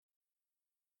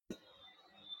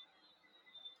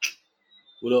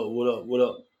What up? What up? What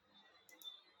up?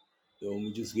 Yo, let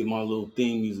me just get my little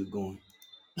theme music going.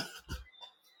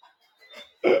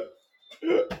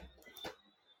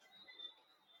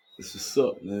 This what's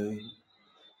up, man.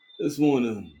 Just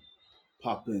wanna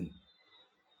pop in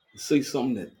and say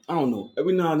something that I don't know.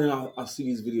 Every now and then I see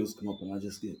these videos come up and I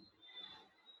just get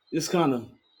just kind of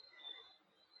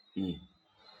I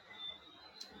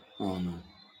don't know,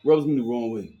 rubs me the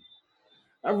wrong way.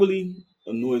 That really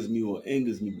annoys me or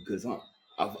angers me because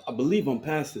I believe I'm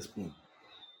past this point.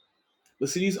 But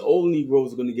see, these old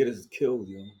Negroes are gonna get us killed,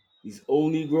 yo. These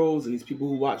old Negroes and these people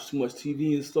who watch too much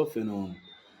TV and stuff and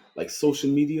like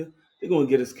social media, they're gonna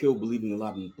get us killed believing a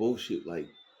lot of bullshit. Like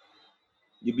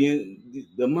you're being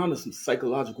the amount of some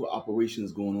psychological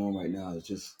operations going on right now is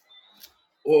just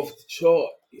off the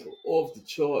chart. Off the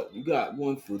chart. You got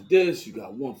one for this, you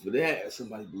got one for that.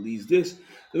 Somebody believes this.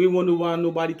 Then we wonder why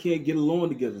nobody can't get along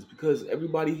together. It's because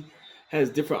everybody has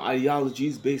different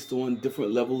ideologies based on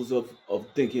different levels of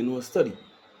thinking or study.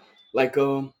 Like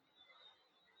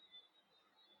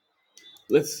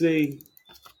let's say,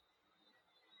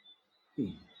 I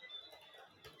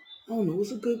don't know,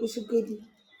 what's a good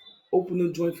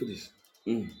opening joint for this?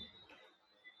 Mm,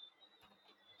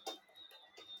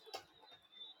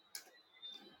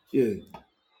 yeah.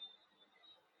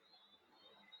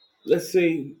 Let's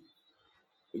say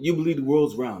you believe the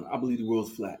world's round. I believe the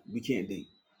world's flat. We can't date.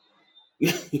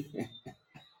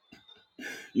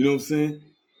 You know what I'm saying?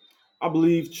 I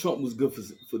believe Trump was good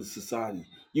for the society.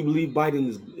 You believe Biden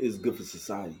is good for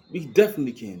society. We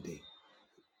definitely can't date.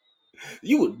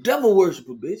 You a devil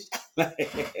worshiper, bitch.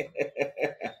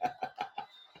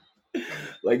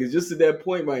 Like it's just at that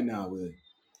point right now where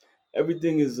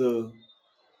everything is a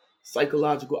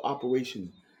psychological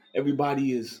operation.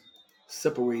 Everybody is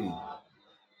separating.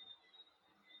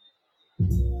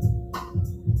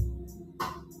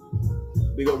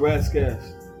 Big up Rascals.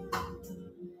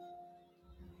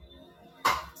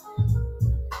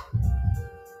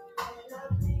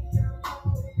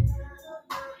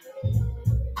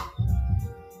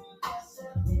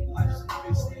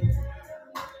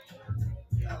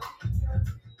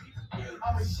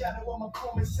 I'm a shadow of my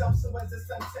former self, so as the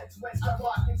sun sets west, I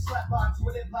rock and slap box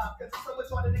with it live, cause it's so much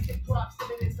harder to get props than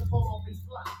it is to fall off and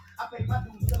fly. I pay my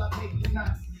dues till I pay the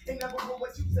nice. Ain't never will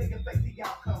what you say affect the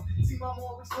outcome. See, mama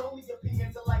always told me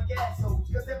opinions are like assholes,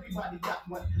 cause everybody got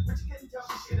one. But you couldn't tell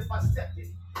me shit if I stepped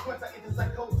in. Once I enter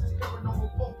psychosis,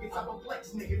 paranormal focus, I perplex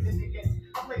niggas and niggas.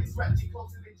 I play this rap shit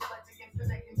closer than Gillette against the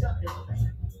neck and jump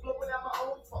everything. Blowing out my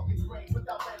own fucking brain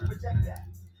without letting reject that.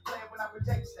 Playing when I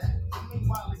reject that. And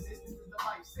meanwhile, existence is the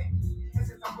life sentence. And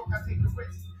since I'm broke, I take the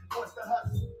risk. What's the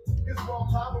hustle? Cause raw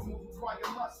power move require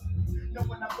muscle. Know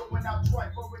when I'm going out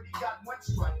tripe, already got one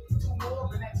strike. Two more,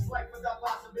 the next flight without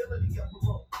possibility of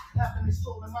parole. Having to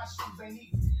stroll in my shoes ain't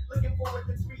easy. Looking forward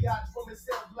to 3 odds from a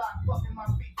cell block, fucking my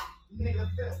feet.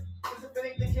 Nigga feel. Cause if it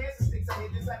ain't the cancer sticks I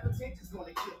hit, this hypertension's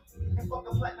gonna kill. And fuck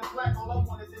a platinum black, all I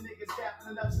want is a nigga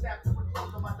snapping enough snap to put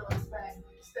clothes on my daughter's back.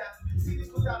 Step, see this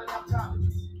without enough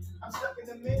time. I'm stuck in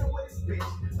the middle with this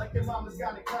bitch, like their mama's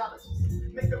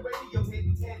gynecologist. Make a radio hit,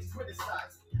 heads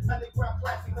criticize. Underground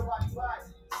plastic, nobody buys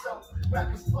it. So,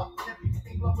 rappers fuck and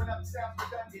everything blowing up sounds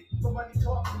redundant. But money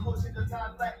talks and bullshit does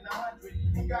not black in 100.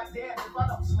 And goddamn, if I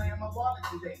don't slam my wallet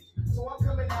today. So I'm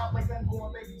coming out like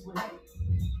unborn babies with hate.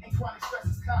 And chronic stress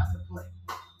is contemplate.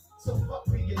 So fuck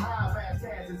me and high ass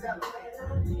is elevated.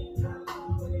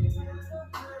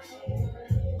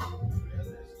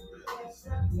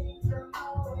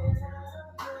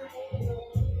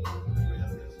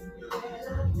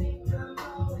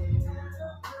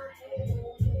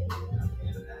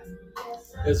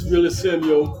 It's real as him,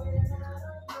 yo. Who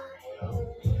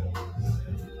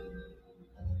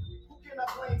can I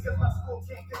blame? Cause my school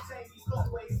can't contain these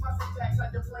thoughtaways. My syntax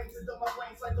like the flames into my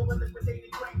brains like the liquidated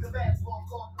grains of asphalt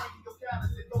called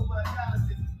radiocalysis. Over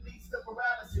analysis leads to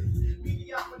paralysis.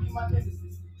 Mediocrity, my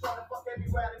nemesis. Try to fuck every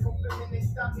radical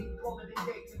feminist. Stop me, call it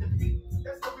engage in defeat.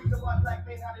 That's the reason why black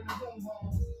men out in the room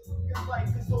homes. Cause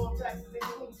life is all taxes and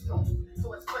tombstones.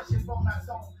 So expression from my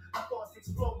zone. My thoughts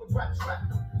explode with rap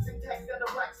shrapnel. Syntax that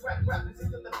wax rap rappers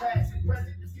into the past and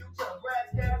present, the future.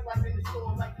 Brass gas life in the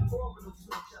store like the orbital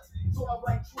suture. So I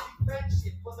write truly fat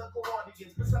shit for the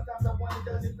co-audience. But sometimes I wonder,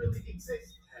 does it really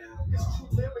exist? It's true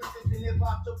lyricist and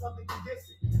hip-hop to public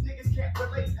condition. Niggas can't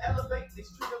relate, elevate.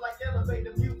 It's treated like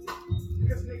elevator music.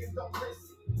 Because niggas don't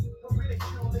listen. But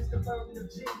ridicule is the burden of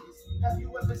genius. Have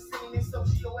you ever seen this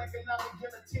socioeconomic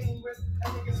guillotine with a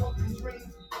nigga's hopes and dreams?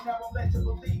 And now I'm led to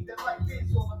believe that life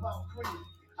is all about cream.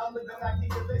 I'm living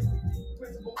idealistic,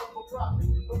 principle over profit.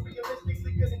 But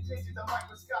realistically, good intentions are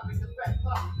microscopic, the fat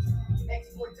pockets.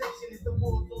 Exploitation is the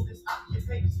world's oldest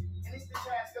occupation. And it's the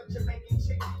task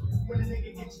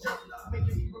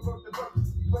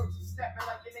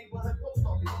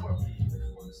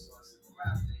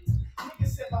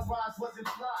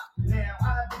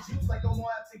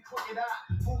pocket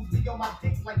eye. Fools be on my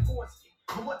dick like foreskin.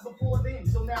 But what before then?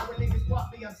 So now when niggas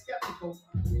pop me, I'm skeptical.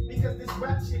 Because this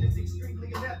rap shit is extremely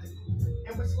unethical.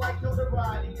 And with slight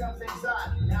notoriety comes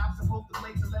anxiety. Now I'm supposed to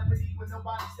play celebrity when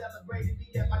nobody celebrated me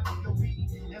at my DOB.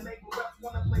 And label reps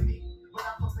wanna play me. But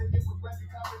I'm familiar with record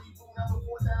comedy. Rule number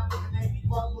 4 down with the Navy.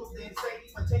 Fuck Luther and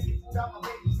Sadie. But taking food out my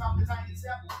baby's mouth and I ain't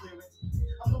sample clearance.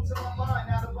 I'm losing my mind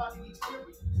now the body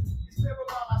experience. It's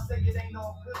paramount, I say it ain't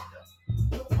all good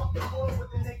though. No fucking war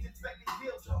with the niggas expecting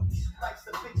deal though. Life's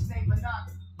a bitch named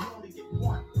monogamy. You only get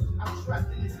one. I'm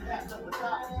trapped in this path of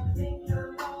monogamy.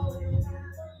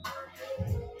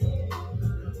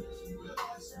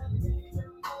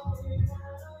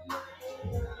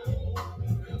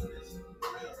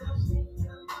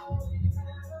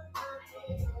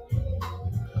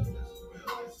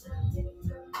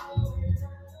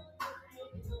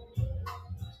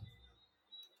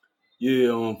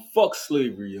 Yeah, fuck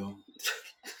slavery, yo.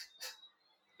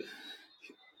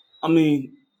 I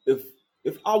mean,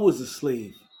 if I was a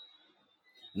slave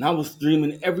and I was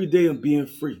dreaming every day of being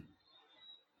free,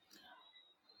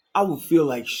 I would feel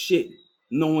like shit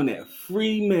knowing that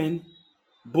free men,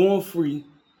 born free,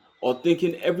 are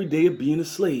thinking every day of being a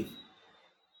slave.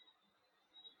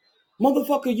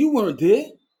 Motherfucker, you weren't there.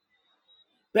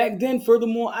 Back then,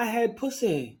 furthermore, I had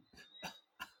pussy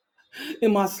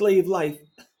in my slave life.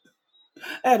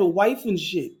 I had a wife and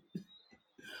shit.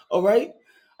 All right?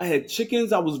 I had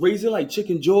chickens I was raising like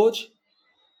Chicken George.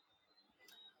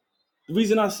 The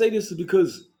reason I say this is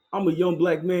because I'm a young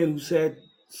black man who's had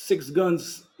 7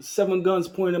 guns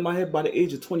pointed at my head by the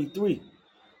age of 23.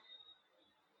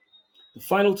 The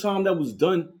final time that was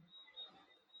done,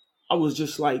 I was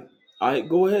just like, all right,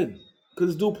 go ahead. Because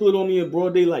this dude pulled it on me in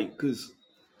broad daylight because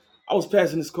I was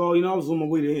passing this car, I was on my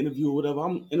way to an interview or whatever.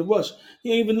 I'm in a rush.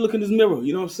 He ain't even looking in his mirror,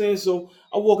 you know what I'm saying? So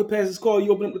I walking past his car, he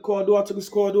opened up the car door, I took his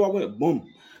car door, I went, boom,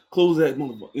 close that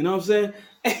motherfucker, you know what I'm saying?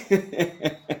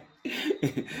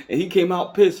 And he came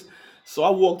out pissed. So I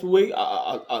walked away,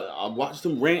 I watched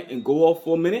him rant and go off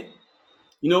for a minute,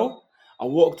 I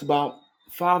walked about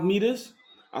 5 meters.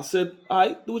 I said, all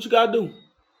right, do what you gotta do.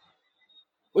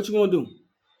 What you gonna do?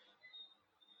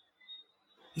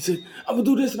 He said, I'm gonna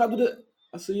do this and I'll do that.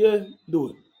 I said, yeah,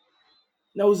 do it.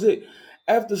 That was it.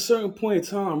 After a certain point in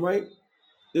time, right,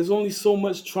 there's only so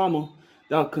much trauma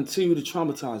that'll continue to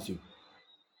traumatize you.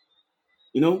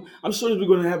 I'm sure that we're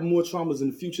going to have more traumas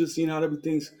in the future, seeing how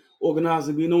everything's organized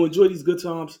and enjoy these good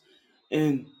times.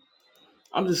 And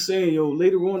I'm just saying,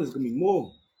 later on, there's going to be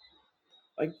more.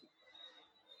 Like,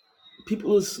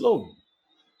 people are slow.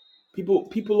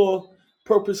 People are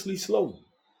purposely slow.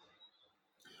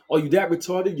 Are you that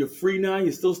retarded? You're free now.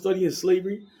 You're still studying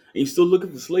slavery and you're still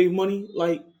looking for slave money?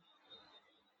 Like,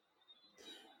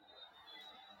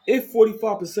 if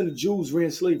 45% of Jews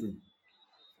ran slavery,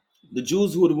 the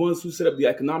Jews who are the ones who set up the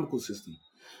economical system,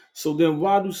 so then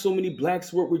why do so many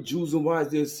blacks work with Jews and why is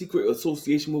there a secret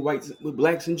association with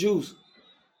blacks and Jews,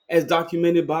 as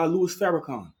documented by Louis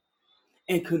Farrakhan,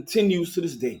 and continues to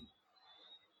this day?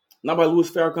 Not by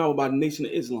Louis Farrakhan, but by the Nation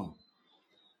of Islam,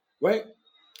 right?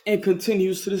 And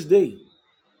continues to this day.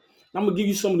 I'm going to give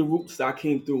you some of the roots that I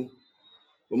came through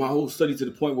with my whole study to the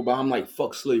point where I'm like,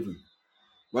 fuck slavery,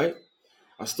 right?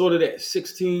 I started at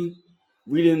 16,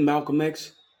 reading Malcolm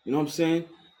X, you know what I'm saying?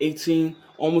 18,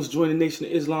 almost joined the Nation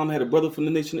of Islam, had a brother from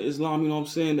the Nation of Islam, you know what I'm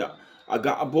saying? I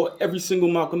bought every single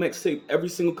Malcolm X tape, every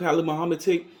single Khalid Muhammad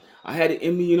tape. I had it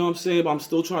in me, you know what I'm saying? But I'm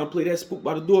still trying to play that spook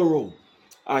by the door role.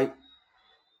 I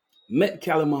met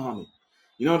Khalid Muhammad,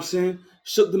 you know what I'm saying?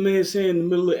 Shook the man's hand in the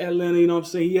middle of Atlanta, you know what I'm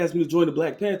saying? He asked me to join the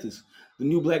Black Panthers, the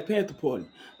new Black Panther Party.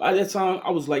 By that time, I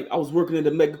was working at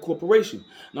a mega corporation.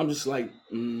 And I'm just like,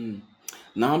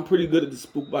 now I'm pretty good at the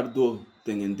spook by the door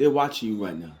thing, and they're watching you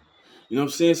right now. You know what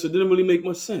I'm saying? So it didn't really make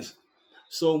much sense.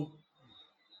 So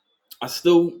I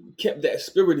still kept that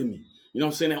spirit in me. You know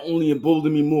what I'm saying? That only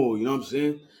emboldened me more. You know what I'm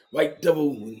saying? White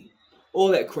devil and all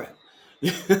that crap.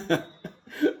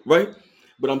 Right?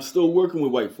 But I'm still working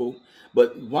with white folk.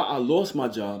 But why I lost my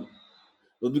job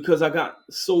was because I got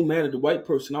so mad at the white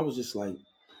person. I was just like,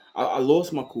 I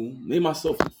lost my cool, made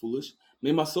myself look foolish,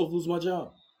 made myself lose my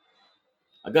job.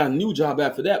 I got a new job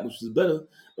after that, which was better,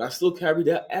 but I still carry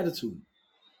that attitude,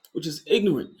 which is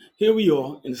ignorant. Here we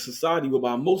are in a society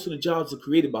whereby most of the jobs are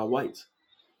created by whites,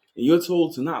 and you're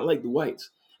told to not like the whites.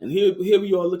 And here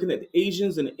we are looking at the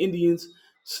Asians and the Indians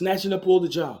snatching up all the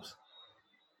jobs,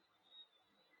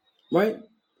 right?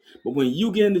 But when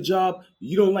you get in the job,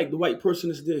 you don't like the white person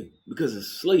that's there because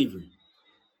it's slavery.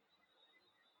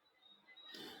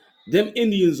 Them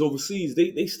Indians overseas,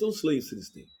 they still slaves to this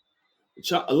day.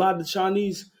 A lot of the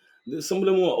Chinese, some of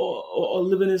them are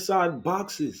living inside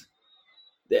boxes.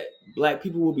 that black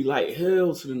people will be like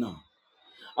hell to the no.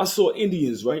 I saw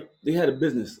Indians, right? They had a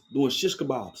business doing shish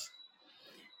kebabs,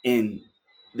 and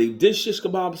they did shish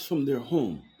kebabs from their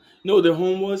home. You know what their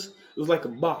home was? It was like a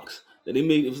box that they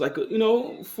made. It was like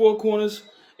a, four corners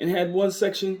and had one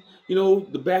section.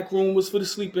 The back room was for the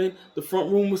sleep in, the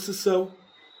front room was to sell.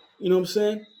 You know what I'm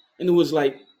saying? And it was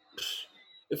like,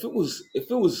 if it was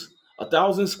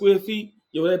 1,000 square feet,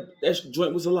 that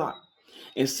joint was a lot.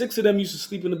 And 6 of them used to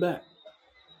sleep in the back.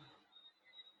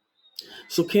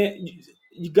 So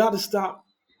you got to stop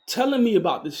telling me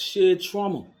about this shared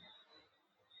trauma.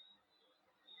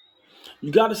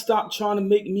 You got to stop trying to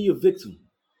make me a victim.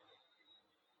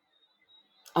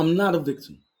 I'm not a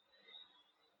victim.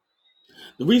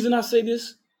 The reason I say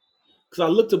this, because I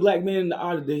looked a black man in the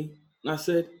eye today and I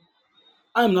said,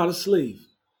 I am not a slave.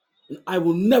 And I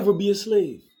will never be a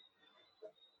slave.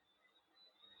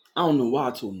 I don't know why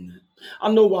I told him that.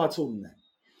 I know why I told him that.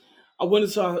 I went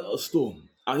inside a store.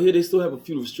 Out here, they still have a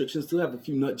few restrictions, still have a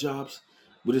few nut jobs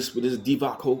with this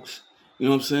DVOC hoax. You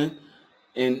know what I'm saying?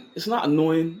 And it's not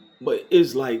annoying, but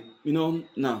it's like,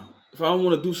 nah. If I don't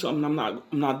want to do something, I'm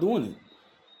not doing it.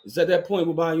 It's at that point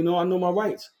whereby, I know my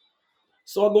rights.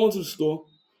 So I go into the store.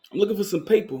 I'm looking for some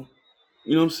paper.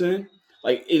 You know what I'm saying?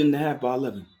 Like 8.5 by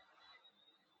 11.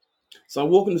 So I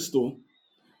walk in the store.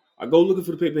 I go looking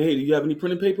for the paper. Hey, do you have any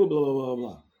printing paper? Blah, blah, blah,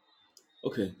 blah.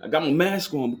 Okay. I got my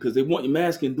mask on because they want your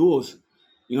mask indoors.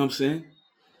 You know what I'm saying?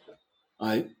 All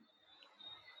right.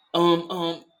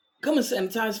 Come and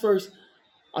sanitize first.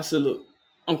 I said, look,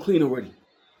 I'm clean already.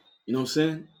 You know what I'm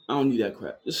saying? I don't need that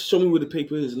crap. Just show me where the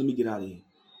paper is and let me get out of here.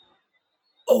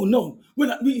 Oh no, we're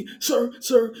not. Sir,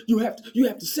 you have to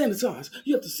sanitize.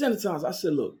 You have to sanitize. I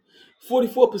said, look,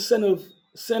 44% of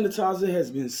sanitizer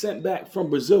has been sent back from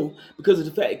Brazil because of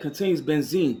the fact it contains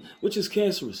benzene, which is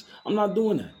cancerous. I'm not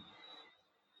doing that.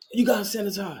 You gotta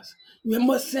sanitize. You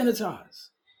must sanitize.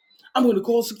 I'm going to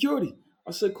call security.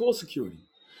 I said, call security.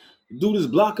 The dude is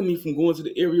blocking me from going to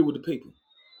the area with the paper.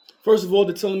 First of all,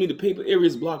 they're telling me the paper area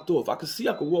is blocked off. I could see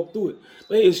I could walk through it.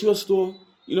 But hey, it's your store.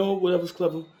 Whatever's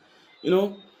clever.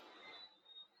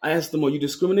 I asked them, are you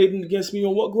discriminating against me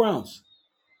on what grounds?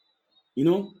 He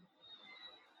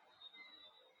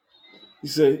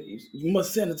said, you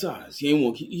must sanitize. He ain't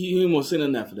want to say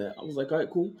nothing after that. I was like, all right,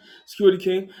 cool. Security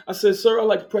came. I said, sir, I'd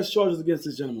like to press charges against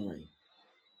this gentleman right here.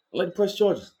 I'd like to press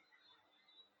charges.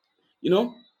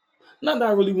 Not that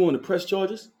I really want to press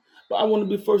charges, but I want to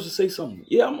be the first to say something.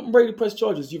 Yeah, I'm ready to press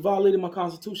charges. You violated my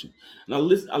Constitution. And I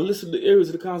listed the areas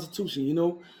of the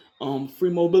Constitution, free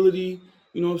mobility,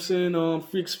 you know what I'm saying,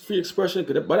 free expression.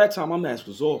 Because by that time, my mask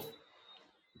was off.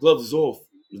 Gloves is off.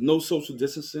 There's no social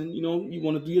distancing. You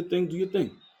want to do your thing, do your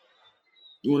thing.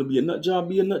 You want to be a nut job,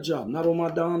 be a nut job. Not on my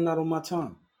dime, not on my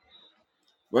time.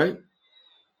 Right?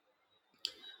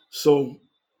 So,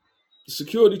 the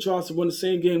security tries to run the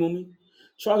same game on me.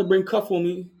 Try to bring cuff on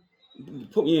me.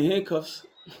 Put me in handcuffs.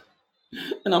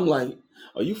 And I'm like,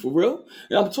 are you for real?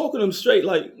 And I'm talking to him straight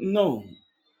like, no.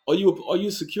 Are you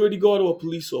a security guard or a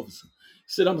police officer? He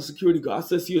said, I'm a security guard. I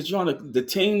said, so you're trying to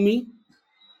detain me?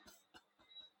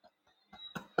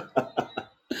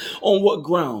 On what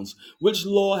grounds? Which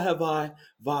law have I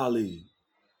violated?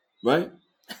 Right?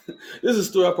 This is a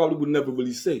story I probably would never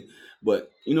really say.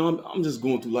 But, I'm just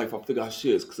going through life. I figure I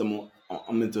share it because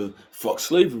I'm into fuck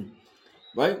slavery.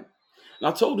 Right? And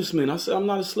I told this man, I said, I'm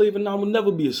not a slave and I will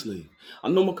never be a slave. I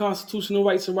know my constitutional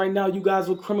rights, and right now you guys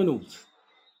are criminals.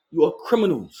 You are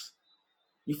criminals.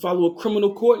 You follow a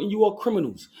criminal court and you are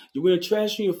criminals. You're wearing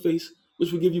trash in your face,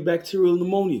 which will give you bacterial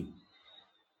pneumonia.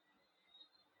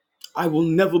 I will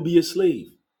never be a slave.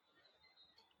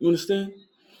 You understand?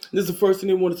 This is the first thing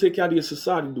they want to take out of your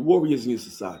society, the warriors in your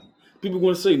society. People are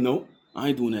going to say, no, I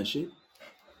ain't doing that shit.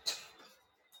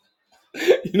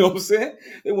 You know what I'm saying?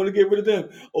 They want to get rid of them.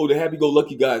 Oh, the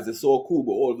happy-go-lucky guys, that's all cool,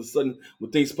 but all of a sudden,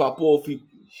 when things pop off, he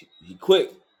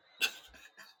quit.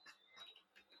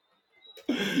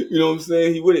 You know what I'm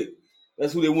saying? He with it.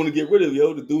 That's who they want to get rid of,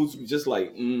 yo. The dudes be just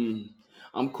like,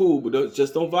 I'm cool, but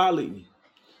just don't violate me.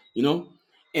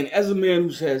 And as a man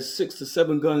who has 6 to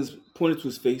 7 guns pointed to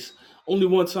his face, only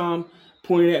one time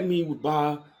pointed at me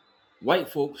by white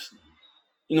folks.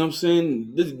 You know what I'm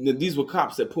saying? These were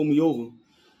cops that pulled me over,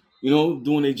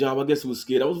 doing their job. I guess it was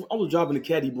scared. I was driving the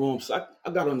caddy Brom, so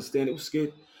I gotta understand it was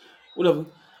scared. Whatever.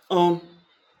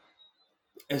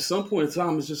 At some point in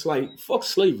time, it's just like, fuck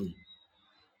slavery.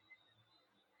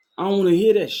 I don't want to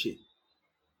hear that shit.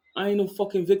 I ain't no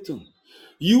fucking victim.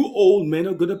 You old men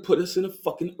are gonna put us in a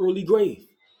fucking early grave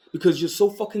because you're so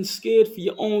fucking scared for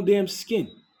your own damn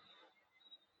skin.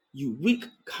 You weak,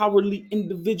 cowardly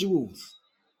individuals.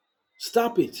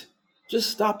 Stop it.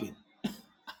 Just stop it.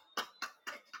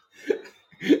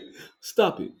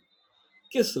 Stop it.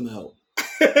 Get some help.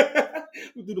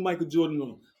 We do the Michael Jordan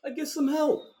on. Like, get some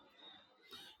help.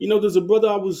 You know, there's a brother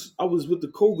I was with the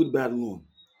COVID battle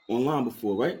online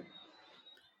before, right?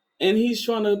 And he's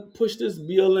trying to push this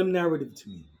BLM narrative to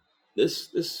me.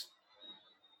 This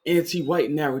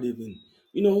anti-white narrative, and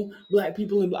black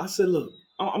people. And I said, look,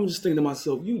 I'm just thinking to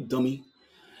myself, you dummy.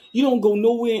 You don't go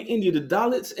nowhere in India. The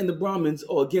Dalits and the Brahmins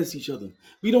are against each other.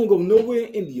 We don't go nowhere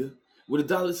in India where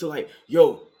the Dalits are like,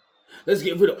 yo, let's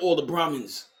get rid of all the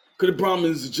Brahmins. Because the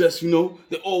Brahmins are just,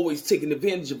 they're always taking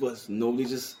advantage of us. No, they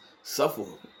just suffer.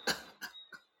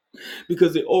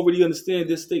 Because they already understand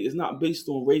this state is not based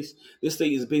on race. This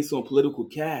state is based on political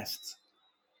castes.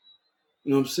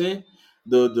 You know what I'm saying?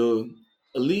 The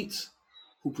elites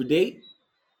who predate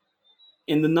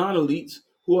and the non-elites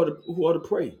who are the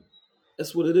prey.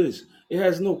 That's what it is. It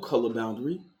has no color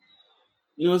boundary.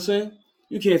 You know what I'm saying?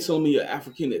 You can't tell me an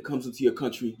African that comes into your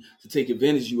country to take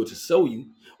advantage of you or to sell you,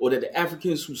 or that the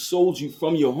Africans who sold you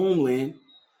from your homeland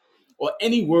are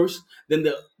any worse than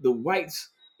the whites,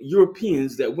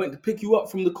 Europeans that went to pick you up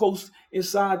from the coast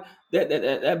inside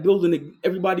that building that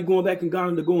everybody going back in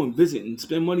Ghana to go and visit and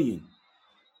spend money in.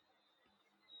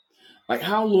 Like,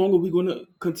 how long are we going to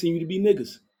continue to be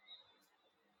niggas?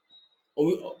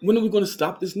 When are we going to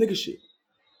stop this nigga shit?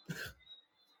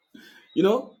 When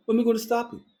are we going to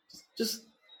stop it? Just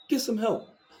get some help.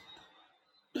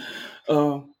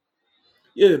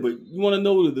 Yeah, but you want to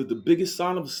know the biggest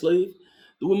sign of a slave?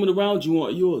 The women around you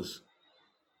aren't yours.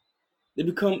 They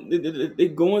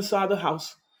go inside the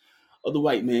house of the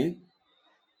white man,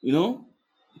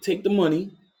 take the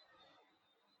money,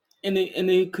 and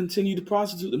they continue to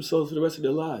prostitute themselves for the rest of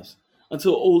their lives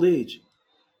until old age.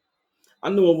 I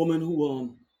know a woman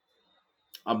who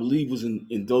I believe was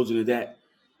indulgent in that,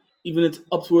 even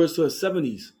upwards to her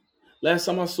 70s. Last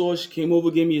time I saw her, she came over,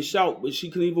 gave me a shout, but she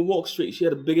couldn't even walk straight. She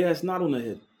had a big ass knot on her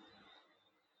head.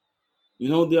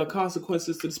 There are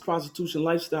consequences to this prostitution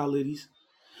lifestyle, ladies.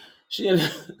 She ended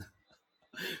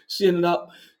up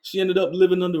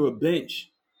living under a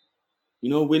bench,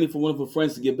 waiting for one of her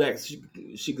friends to get back so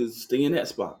she could stay in that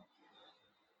spot.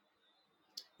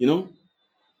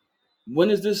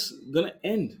 When is this gonna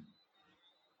end?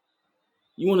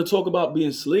 You want to talk about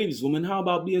being slaves, woman? How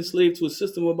about being slave to a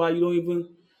system whereby you don't even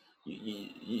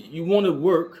you want to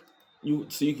work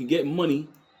so you can get money?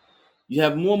 You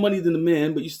have more money than the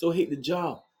man, but you still hate the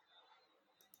job.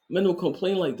 Men don't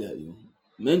complain like that,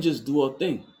 Men just do our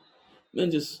thing.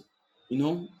 Men just,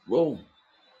 roll.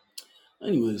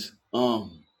 Anyways,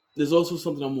 there's also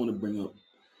something I want to bring up.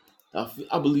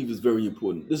 I believe is very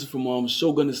important. This is from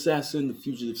Shogun Assassin, The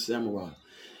Fugitive Samurai.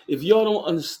 If y'all don't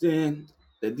understand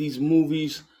that these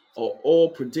movies are all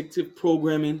predictive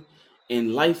programming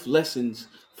and life lessons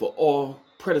for all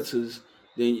predators,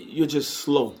 then you're just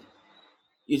slow.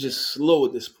 You're just slow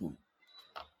at this point.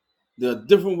 There are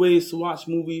different ways to watch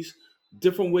movies,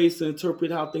 different ways to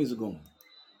interpret how things are going.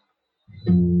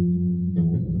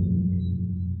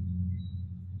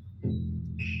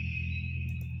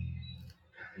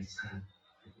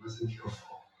 It wasn't your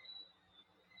fault.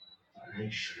 I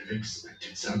should have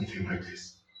expected something like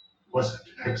this. It wasn't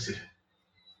an accident.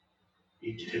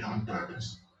 He did it on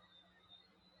purpose.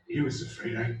 He was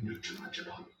afraid I knew too much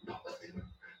about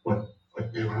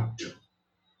what they were up to.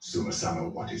 Suma-sama,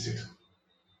 what is it?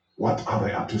 What are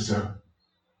they up to, sir?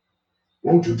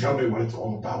 Won't you tell me what it's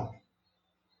all about?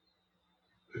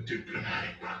 The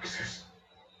diplomatic boxes.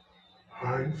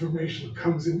 Our information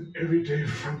comes in every day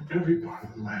from every part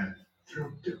of the land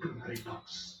through diplomatic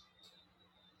boxes.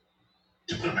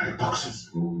 Diplomatic boxes?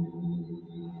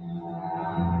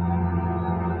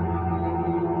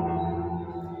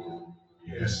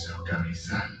 Yes,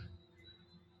 Ogami-san.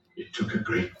 It took a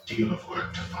great deal of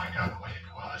work to find out what it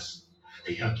was.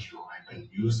 The Yakyu had been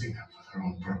using them for their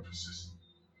own purposes.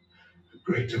 A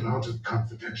great amount of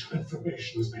confidential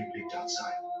information was being leaked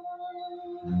outside.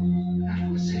 That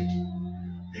was it.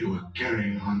 They were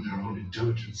carrying on their own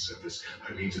intelligence service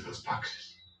by means of those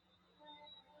boxes.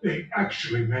 They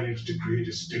actually managed to create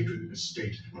a state within a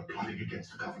state and were plotting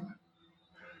against the government.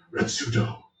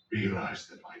 Retsudo realized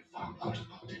that I found out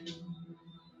about it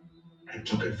and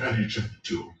took advantage of the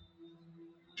two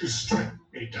to strike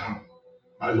me down.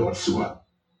 My Lord Suwa,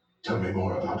 tell me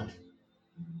more about it.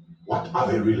 What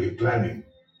are they really planning?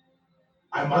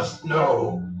 I must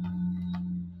know.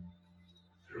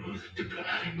 Through the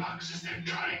diplomatic boxes, they're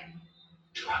trying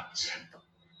to upset.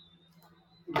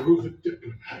 Through the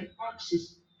diplomatic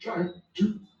boxes, trying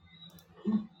to.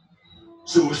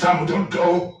 Susamu, don't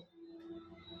go.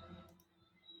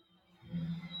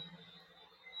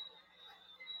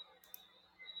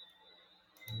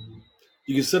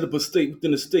 You can set up a state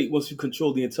within a state once you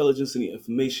control the intelligence and the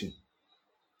information,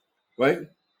 right?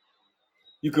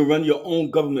 You can run your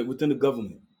own government within the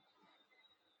government.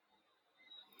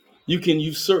 You can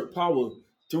usurp power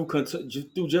through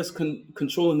just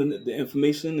controlling the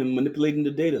information and manipulating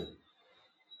the data.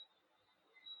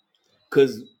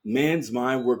 Because man's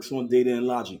mind works on data and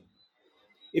logic.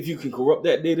 If you can corrupt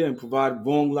that data and provide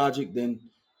wrong logic, then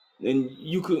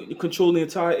you could control the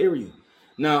entire area.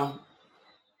 Now,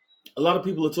 a lot of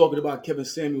people are talking about Kevin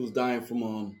Samuels dying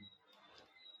from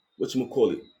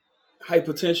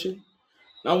hypertension.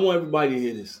 Now, I want everybody to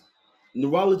hear this.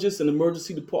 Neurologists and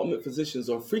emergency department physicians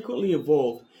are frequently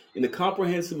involved in the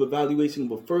comprehensive evaluation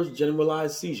of a first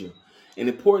generalized seizure. An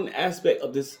important aspect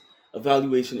of this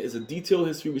evaluation is a detailed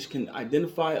history which can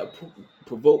identify a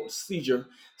provoked seizure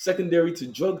secondary to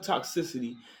drug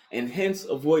toxicity and hence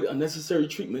avoid unnecessary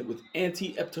treatment with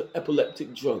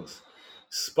anti-epileptic drugs.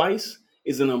 SPICE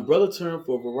is an umbrella term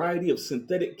for a variety of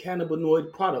synthetic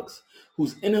cannabinoid products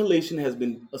whose inhalation has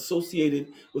been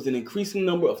associated with an increasing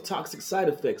number of toxic side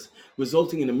effects,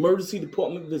 resulting in emergency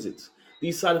department visits.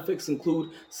 These side effects include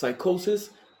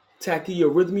psychosis,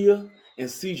 tachyarrhythmia, and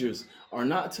seizures, are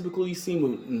not typically seen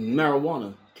with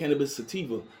marijuana, cannabis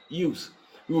sativa use.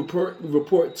 We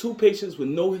report 2 patients with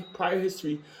no prior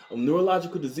history of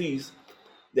neurological disease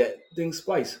that thing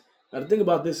SPICE. Now, the thing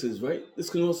about this is, right, this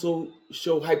can also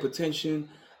show hypertension,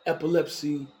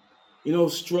 epilepsy,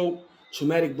 stroke,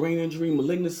 traumatic brain injury,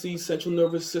 malignancy, central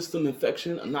nervous system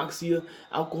infection, anoxia,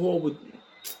 alcohol with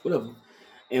whatever,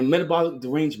 and metabolic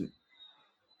derangement.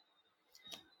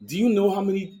 Do you know how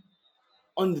many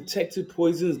undetected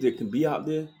poisons there can be out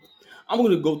there? I'm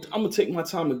gonna take my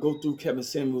time and go through Kevin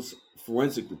Samuels'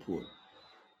 forensic report,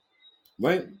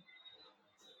 right?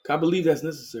 I believe that's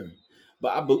necessary.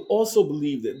 But I also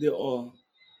believe that there are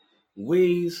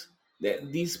ways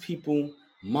that these people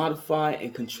modify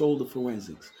and control the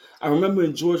forensics. I remember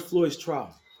in George Floyd's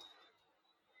trial,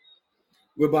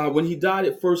 whereby when he died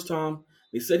at first time,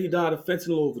 they said he died of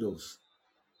fentanyl overdose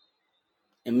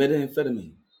and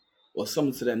methamphetamine or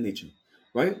something to that nature,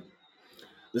 right?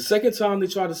 The second time they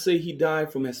tried to say he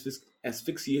died from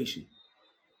asphyxiation.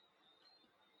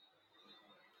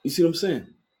 You see what I'm saying?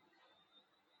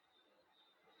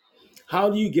 How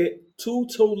do you get 2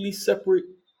 totally separate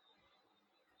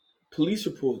police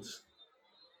reports,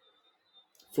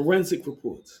 forensic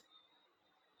reports?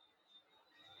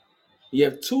 You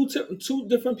have two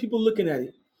different people looking at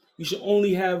it. You should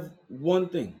only have one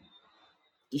thing.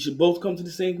 You should both come to the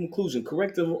same conclusion,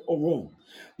 correct or wrong.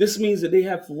 This means that they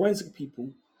have forensic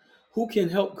people who can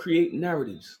help create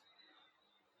narratives.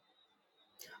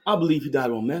 I believe he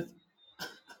died on meth.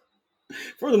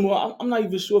 Furthermore, I'm not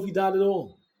even sure if he died at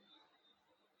all.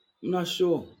 I'm not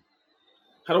sure.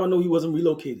 How do I know he wasn't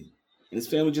relocated and his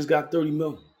family just got 30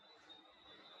 mil?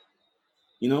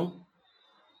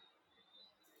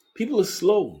 People are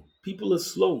slow. People are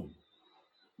slow.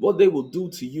 What they will do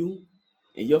to you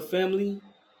and your family,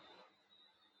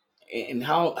 and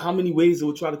how many ways they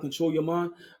will try to control your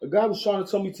mind. A guy was trying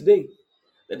to tell me today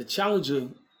that the Challenger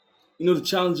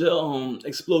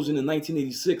explosion in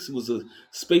 1986 was a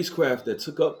spacecraft that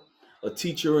took up a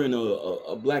teacher and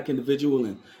a black individual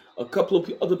and a couple of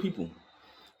other people.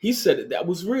 He said that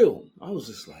was real. I was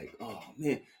just like, oh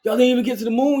man, y'all didn't even get to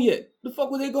the moon yet. The fuck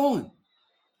were they going?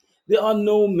 There are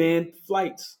no manned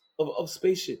flights of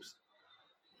spaceships.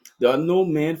 There are no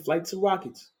manned flights of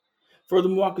rockets.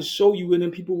 Furthermore, I can show you where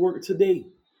them people work today.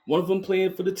 One of them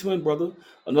playing for the twin brother.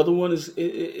 Another one is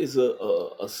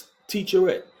a teacher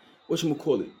at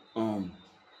one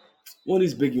of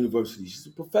these big universities. She's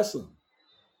a professor.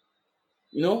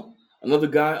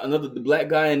 The black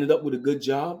guy ended up with a good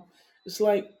job. It's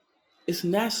like, it's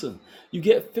NASA. You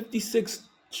get $56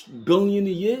 billion a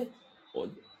year?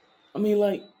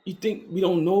 You think we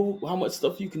don't know how much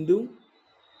stuff you can do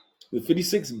with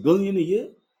 $56 billion a year?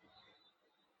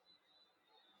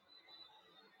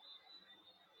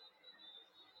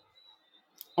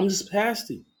 I'm just past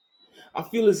it. I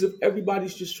feel as if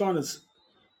everybody's just trying to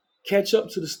catch up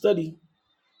to the study,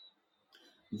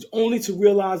 only to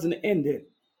realize in the end that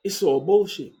it's all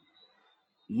bullshit.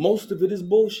 Most of it is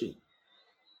bullshit,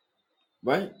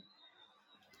 right?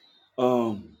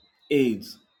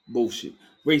 AIDS, bullshit.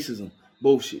 Racism,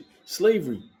 bullshit.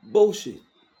 Slavery, bullshit.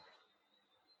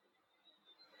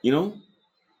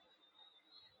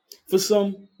 For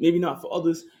some, maybe not for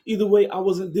others. Either way, I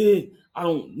wasn't there. I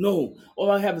don't know.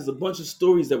 All I have is a bunch of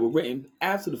stories that were written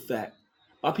after the fact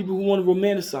by people who want to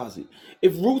romanticize it.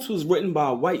 If Roots was written by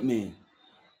a white man,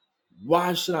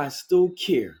 why should I still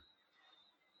care?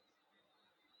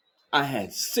 I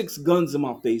had 6 guns in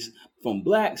my face from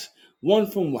blacks, 1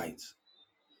 from whites.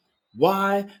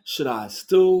 Why should I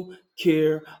still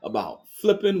care about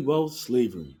flipping wealth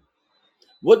slavery?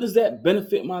 What does that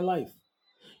benefit my life?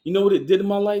 You know what it did in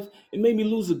my life? It made me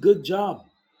lose a good job.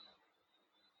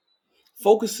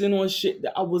 Focusing on shit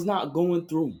that I was not going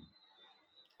through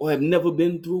or have never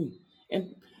been through.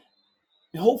 And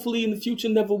hopefully in the future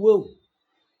never will.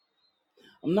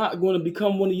 I'm not going to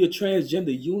become one of your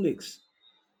transgender eunuchs.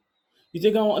 You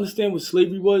think I don't understand what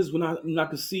slavery was when I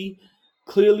could see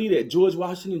clearly that George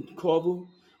Washington Carver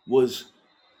was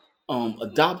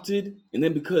adopted, and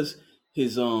then because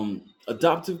his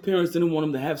adoptive parents didn't want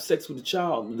him to have sex with the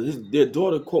child, their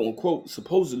daughter, quote unquote,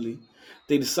 supposedly,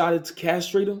 they decided to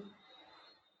castrate him.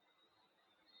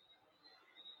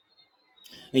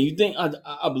 And you think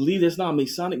I believe that's not a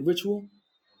Masonic ritual?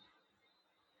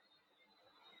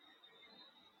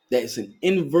 That it's an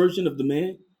inversion of the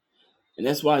man? And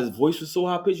that's why his voice was so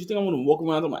high pitched. You think I want to walk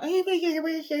around? I'm like,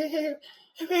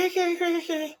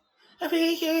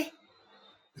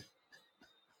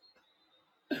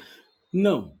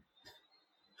 no,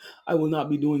 I will not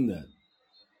be doing that.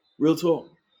 Real talk.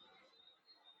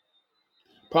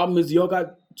 Problem is, y'all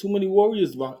got too many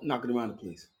warriors knocking around the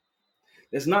place.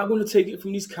 That's not going to take it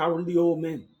from these cowardly old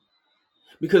men.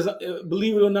 Because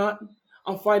believe it or not,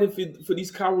 I'm fighting for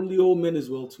these cowardly old men as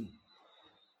well too.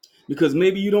 Because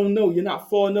maybe you don't know, you're not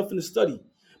far enough in the study.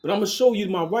 But I'm going to show you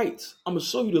my rights. I'm going to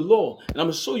show you the law. And I'm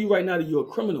going to show you right now that you're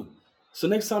a criminal. So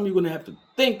next time you're going to have to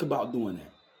think about doing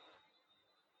that.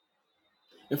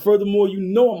 And furthermore, you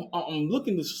know I'm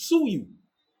looking to sue you.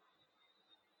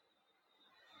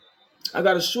 I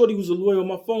got a shorty who's a lawyer on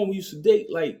my phone we used to date.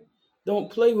 Like,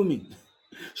 don't play with me.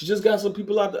 She just got some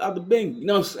people out the bing. You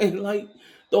know what I'm saying? Like,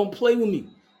 don't play with me.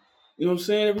 You know what I'm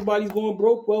saying? Everybody's going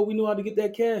broke. Well, we know how to get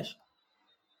that cash.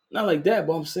 Not like that,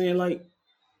 but I'm saying, like,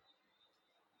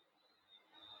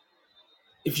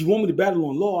 if you want me to battle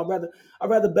on law, I'd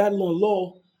rather battle on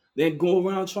law than go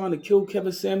around trying to kill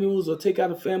Kevin Samuels or take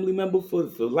out a family member for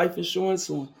life insurance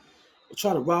or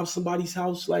try to rob somebody's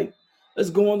house. Like, let's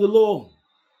go on the law.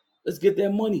 Let's get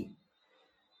that money.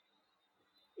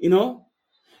 You know?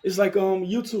 It's like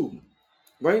YouTube,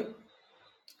 right?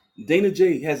 Dana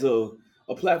J has a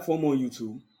platform on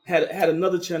YouTube, had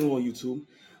another channel on YouTube,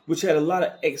 which had a lot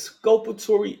of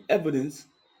exculpatory evidence,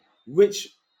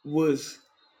 which was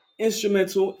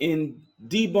instrumental in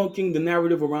debunking the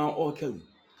narrative around R. Kelly.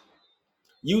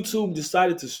 YouTube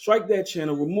decided to strike that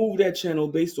channel, remove that channel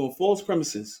based on false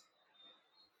premises,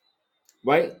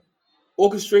 right?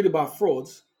 Orchestrated by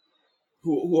frauds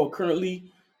who are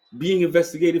currently being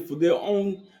investigated for their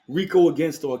own RICO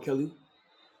against R. Kelly.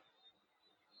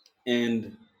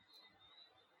 And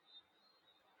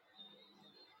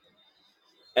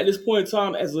at this point in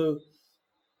time, as a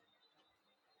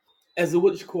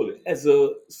what you call it, as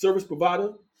a service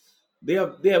provider, they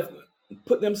have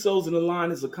put themselves in the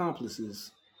line as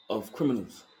accomplices of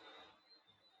criminals.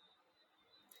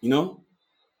 You know?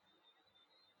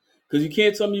 Because you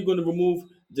can't tell me you're going to remove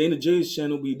Dana J's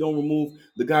channel, but you don't remove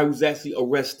the guy who's actually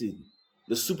arrested,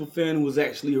 the super fan who was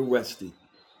actually arrested.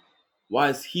 Why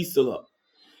is he still up?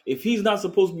 If he's not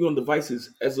supposed to be on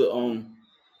devices as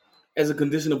a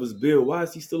condition of his bail, why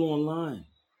is he still online?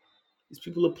 These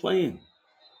people are playing.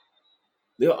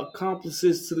 They are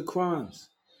accomplices to the crimes.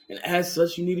 And as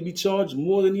such, you need to be charged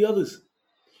more than the others.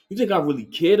 You think I really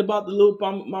cared about the little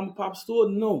mom and pop store?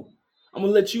 No. I'm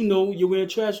going to let you know you're wearing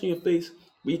trash on your face,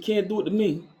 but you can't do it to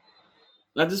me.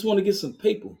 And I just want to get some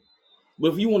paper.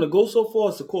 But if you want to go so far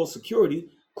as to call security,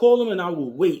 call them and I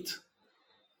will wait.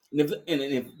 And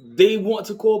if they want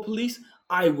to call police,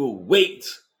 I will wait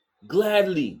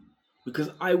gladly, because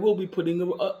I will be putting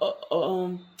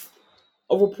a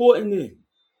report in there.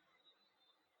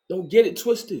 Don't get it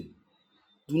twisted.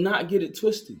 Do not get it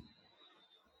twisted.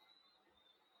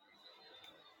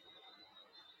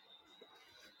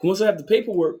 Once I have the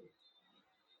paperwork,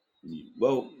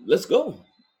 well, let's go.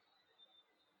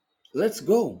 Let's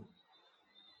go.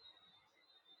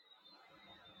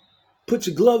 Put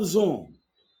your gloves on.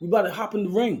 We about to hop in the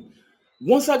ring.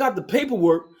 Once I got the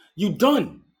paperwork, you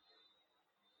done.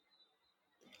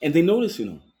 And they notice, you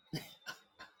know.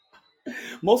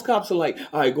 Most cops are like,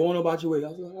 all right, go on about your way.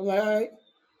 I'm like,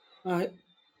 all right.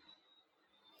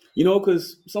 You know,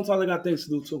 because sometimes I got things to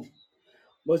do too.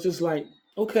 But it's just like,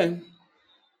 okay.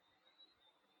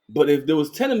 But if there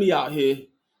was 10 of me out here,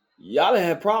 y'all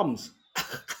have problems.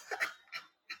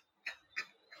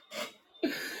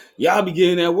 Y'all be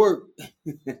getting at work.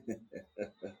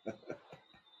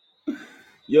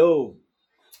 Yo,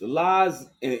 the lies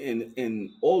and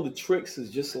all the tricks is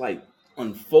just like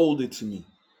unfolded to me.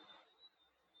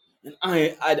 And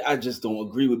I just don't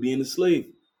agree with being a slave.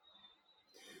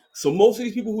 So most of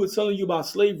these people who are telling you about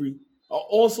slavery are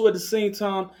also at the same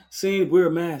time saying wear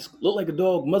a mask, look like a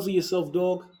dog, muzzle yourself,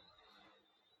 dog.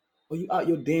 Are you out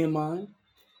your damn mind?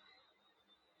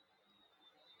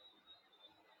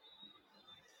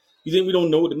 You think we don't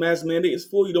know what the mask mandate is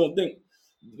for? You don't think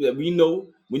that we know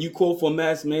when you call for a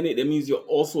mask mandate, that means you're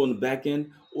also on the back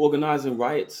end organizing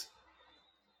riots?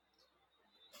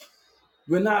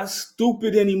 We're not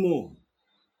stupid anymore.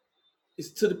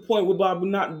 It's to the point whereby we're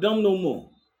not dumb no more.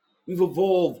 We've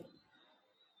evolved.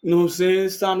 You know what I'm saying?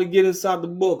 It's time to get inside the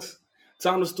books.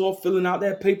 Time to start filling out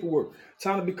that paperwork.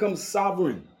 Time to become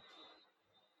sovereign.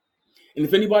 And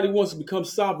if anybody wants to become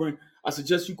sovereign, I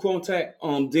suggest you contact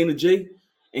Dana J,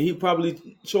 and he'll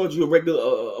probably charge you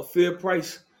a fair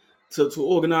price to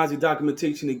organize your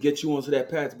documentation and get you onto that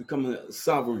path to becoming a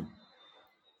sovereign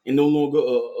and no longer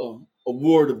a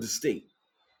ward of the state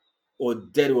or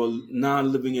dead or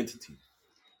non-living entity,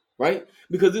 right?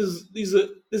 Because these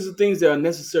are things that are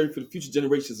necessary for the future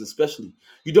generations, especially.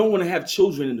 You don't want to have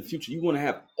children in the future. You want to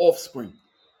have offspring,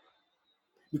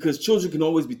 because children can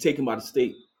always be taken by the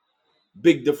state.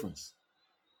 Big difference.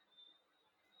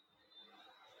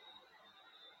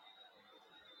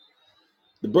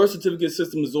 The birth certificate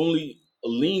system is only a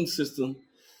lien system,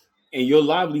 and your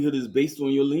livelihood is based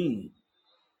on your lien.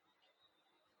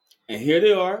 And here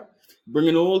they are,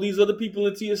 bringing all these other people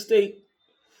into your state.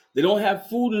 They don't have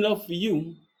food enough for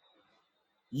you.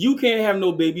 You can't have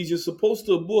no babies. You're supposed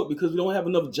to abort because we don't have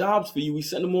enough jobs for you. We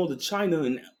send them all to China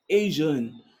and Asia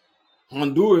and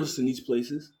Honduras and these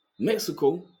places.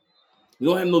 Mexico. We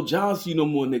don't have no jobs for you no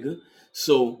more, nigga.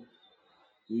 So,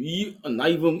 you not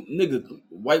even, nigga,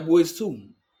 white boys too.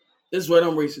 That's right,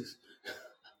 I'm racist.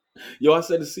 Yo, I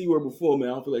said the C word before, man.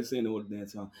 I don't feel like saying it all the damn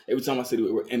time. Every time I say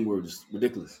the N word, it's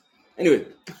ridiculous. Anyway.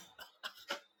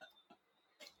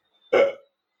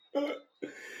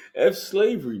 F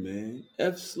slavery, man.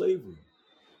 F slavery.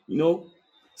 You know,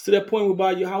 it's to that point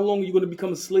whereby how long are you going to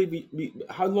become a slave?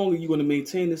 How long are you going to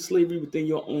maintain this slavery within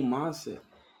your own mindset?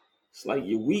 It's like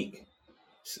you're weak.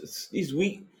 These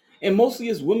weak. And mostly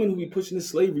it's women who be pushing this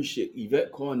slavery shit.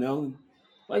 Yvette Cornell. And,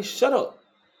 like, shut up.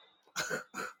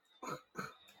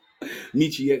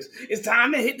 Michi X. It's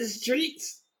time to hit the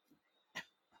streets.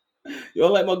 Yo, I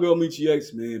like my girl Michi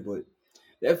X, man, but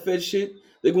that Fed shit,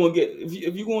 they're gonna get, if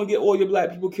you're gonna get all your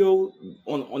black people killed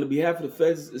on the behalf of the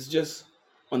feds, it's just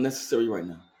unnecessary right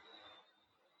now.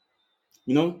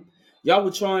 You know? Y'all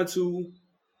were trying to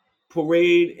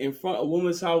parade in front of a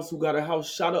woman's house who got her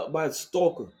house shot up by a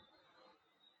stalker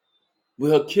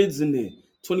with her kids in there,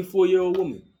 24-year-old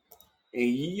woman.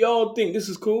 And y'all think this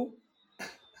is cool?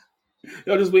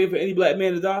 Y'all just waiting for any black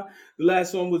man to die? The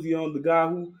last one was the guy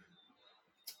who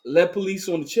led police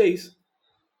on the chase,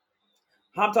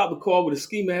 hopped out the car with a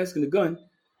ski mask and a gun,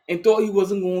 and thought he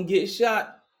wasn't going to get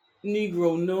shot.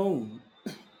 Negro, no.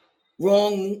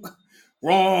 Wrong.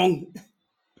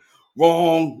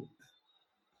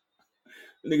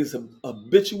 Nigga's a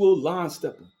habitual line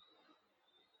stepper.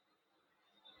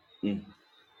 You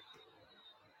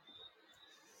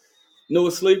know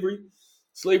what slavery?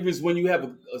 Slavery is when you have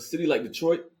a city like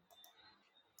Detroit,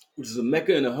 which is a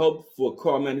mecca and a hub for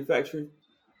car manufacturing.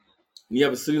 And you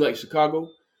have a city like Chicago,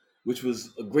 which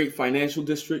was a great financial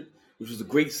district, which was a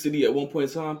great city at one point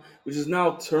in time, which is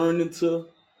now turned into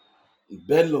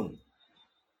bedlam.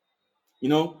 You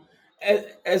know,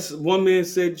 as one man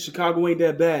said, Chicago ain't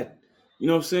that bad. You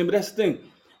know what I'm saying? But that's the thing.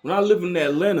 When I lived in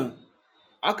Atlanta,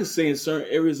 I could say in certain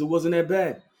areas it wasn't that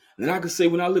bad. And then I could say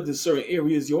when I lived in certain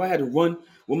areas, I had to run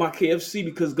with my KFC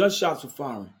because gunshots were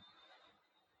firing.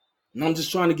 And I'm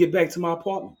just trying to get back to my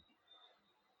apartment.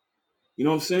 You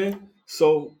know what I'm saying?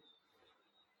 So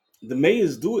the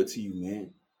mayors do it to you,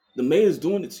 man. The mayor's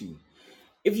doing it to you.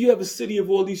 If you have a city of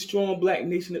all these strong Black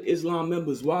Nation of Islam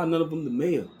members, why are none of them the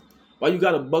mayor? Why you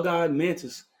got a bug-eyed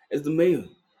mantis as the mayor?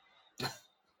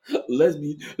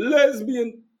 Lesbian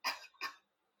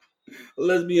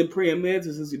praying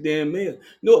mantis is your damn mayor. You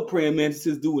know what praying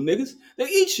mantises do with niggas? They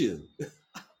eat you.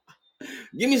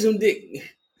 Give me some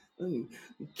dick. I'll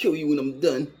kill you when I'm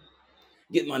done.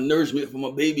 Get my nourishment for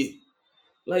my baby.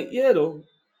 Like, yeah, though.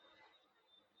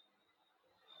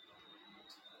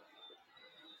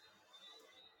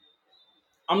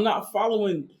 I'm not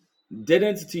following dead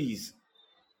entities.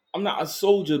 I'm not a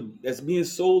soldier that's being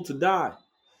sold to die.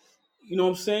 You know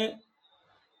what I'm saying?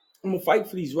 I'm gonna fight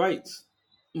for these rights.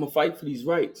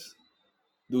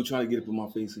 Dude trying to get up in my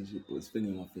face and shit, put his finger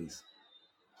in my face.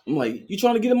 I'm like, you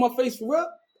trying to get in my face for real?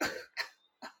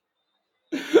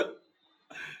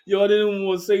 Yo, I didn't even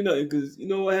want to say nothing because,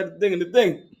 I had the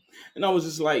thing. And I was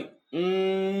just like,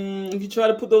 if you try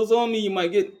to put those on me, you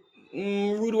might get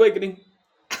rude awakening.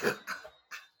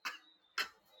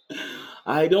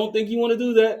 I don't think you want to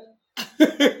do that.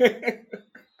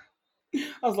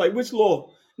 I was like, which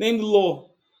law? Name the law.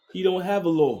 You don't have a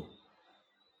law.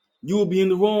 You will be in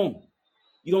the wrong.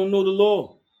 You don't know the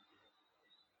law.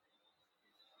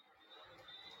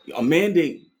 A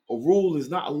mandate, a rule is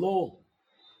not a law.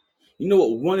 You know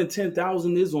what 1 in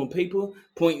 10,000 is on paper?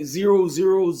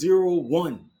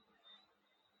 0.0001.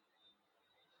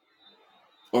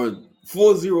 Or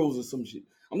 4 zeros or some shit.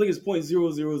 I'm thinking it's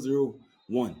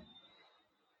 0.0001.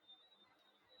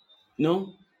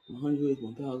 No? 100,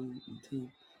 1,000,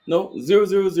 10. No,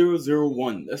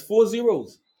 0.0001. That's 4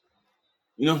 zeros.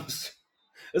 You know,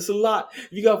 that's a lot.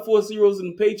 If you got 4 zeros in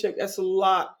the paycheck, that's a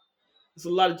lot. There's a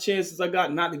lot of chances I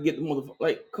got not to get the motherfucker.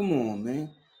 Like, come on,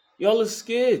 man. Y'all are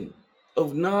scared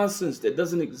of nonsense that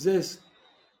doesn't exist.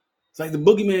 It's like the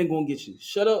boogeyman gonna get you.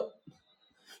 Shut up.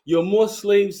 You're more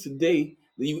slaves today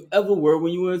than you ever were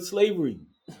when you were in slavery.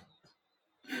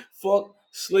 Fuck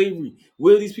slavery.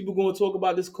 Where are these people going to talk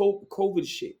about this COVID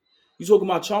shit? You talking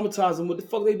about traumatizing? What the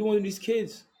fuck they doing to these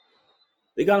kids?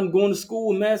 They got them going to school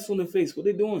with masks on their face. What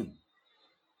they doing?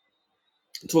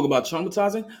 Talk about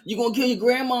traumatizing? You gonna kill your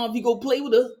grandma if you go play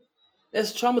with her?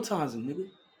 That's traumatizing,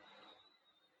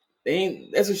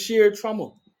 nigga. That's a shared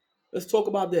trauma. Let's talk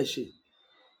about that shit.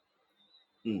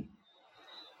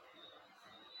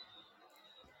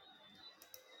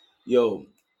 Yo.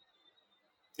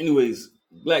 Anyways,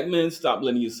 black men, stop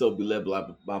letting yourself be led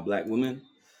by black women.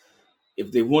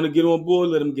 If they want to get on board,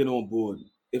 let them get on board.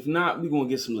 If not, we're gonna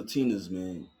get some Latinas,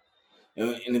 man.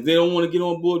 And if they don't want to get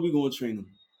on board, we're gonna train them.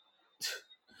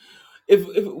 If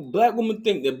black women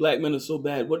think that black men are so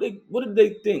bad, what did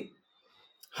they think?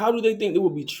 How do they think they will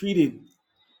be treated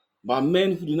by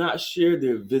men who do not share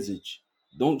their visage,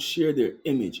 don't share their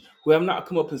image, who have not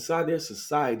come up inside their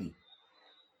society,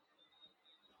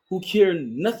 who care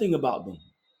nothing about them,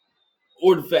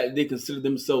 or the fact that they consider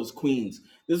themselves queens?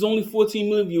 There's only 14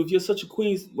 million of you. If you're such a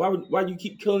queen, why do you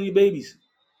keep killing your babies?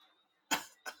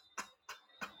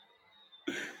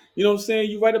 You know what I'm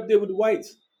saying? You're right up there with the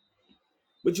whites,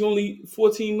 but you're only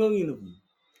 14 million of them.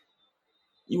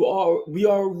 We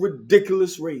are a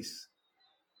ridiculous race.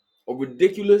 A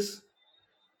ridiculous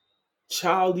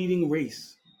child-eating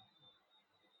race.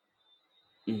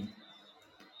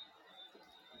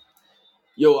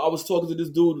 Yo, I was talking to this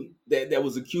dude that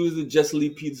was accused of Jesse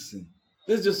Lee Peterson.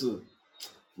 This is just a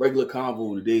regular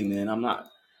convo today, man. I'm not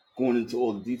going into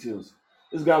all the details.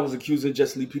 This guy was accusing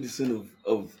Jesse Lee Peterson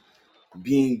of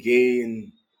being gay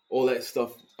and all that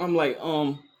stuff. I'm like,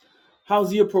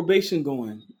 how's your probation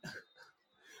going?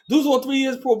 Dude's on 3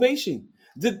 years probation.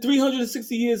 Did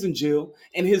 360 years in jail,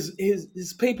 and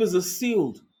his papers are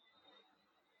sealed.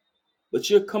 But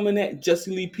you're coming at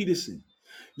Jesse Lee Peterson.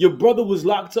 Your brother was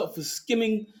locked up for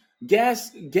skimming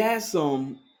gas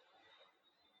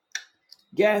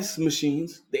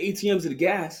machines, the ATMs of the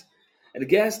gas at the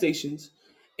gas stations,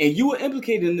 and you were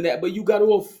implicated in that, but you got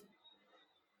off.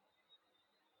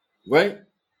 Right?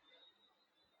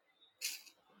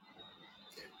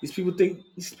 These people think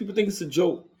it's a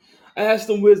joke. I asked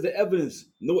them, where's the evidence?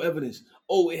 No evidence.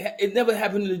 Oh, it never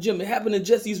happened in the gym. It happened in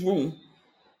Jesse's room.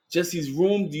 Jesse's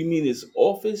room? Do you mean his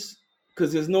office?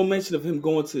 Because there's no mention of him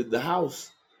going to the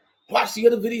house. Watch the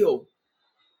other video.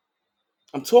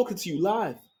 I'm talking to you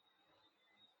live.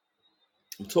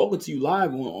 I'm talking to you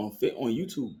live on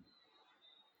YouTube.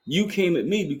 You came at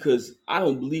me because I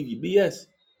don't believe you BS.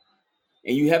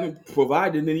 And you haven't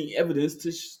provided any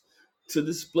evidence to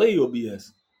display your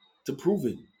BS, to prove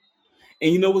it.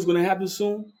 And you know what's going to happen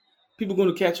soon? People are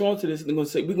going to catch on to this and they're going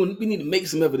to say, we need to make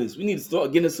some evidence. We need to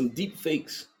start getting some deep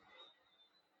fakes.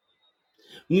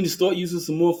 We need to start using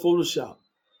some more Photoshop.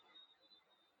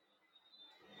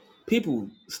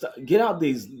 People, get out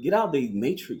their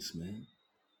matrix, man.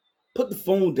 Put the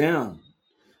phone down.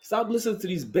 Stop listening to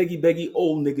these beggy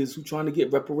old niggas who trying to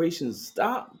get reparations.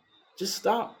 Stop. Just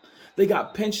stop. They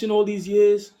got pension all these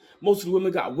years. Most of the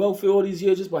women got welfare all these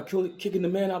years just by kicking the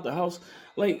man out the house.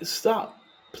 Like, stop.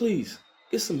 Please,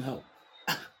 get some help.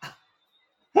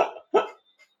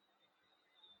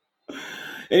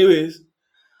 Anyways,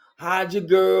 hide your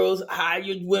girls, hide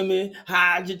your women,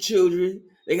 hide your children.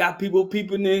 They got people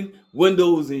peeping in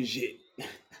windows and shit.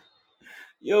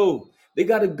 Yo, they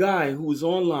got a guy who was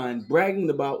online bragging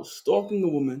about stalking a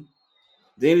woman,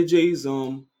 Dana J's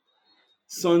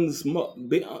son's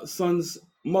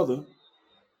mother,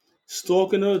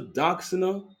 stalking her, doxing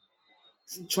her,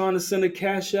 trying to send her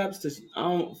cash apps to I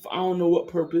don't know what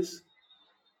purpose.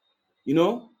 You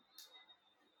know?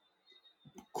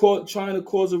 Trying to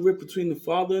cause a rift between the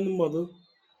father and the mother.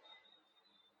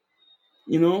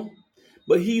 You know?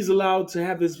 But he's allowed to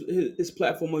have his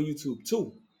platform on YouTube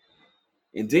too.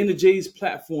 And Dana J's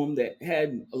platform that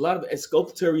had a lot of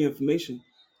exculpatory information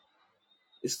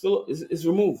is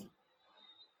removed.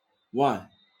 Why?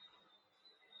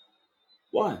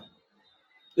 Why?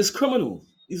 It's criminals.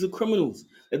 These are criminals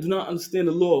that do not understand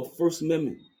the law of First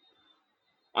Amendment.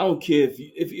 I don't care if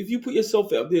you put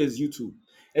yourself out there as YouTube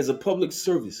as a public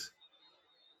service,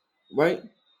 right?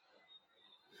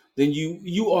 Then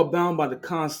you are bound by the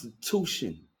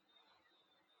Constitution.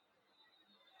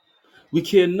 We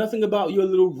care nothing about your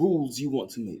little rules you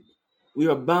want to make. We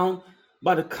are bound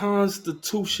by the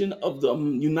Constitution of the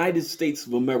United States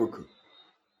of America.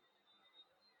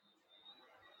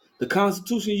 The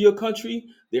Constitution of your country,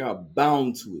 they are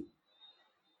bound to it.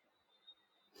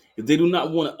 If they do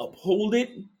not want to uphold it,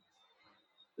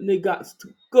 then they got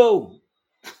to go.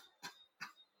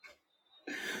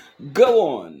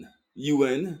 Go on,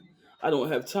 UN. I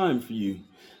don't have time for you.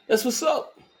 That's what's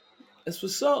up. That's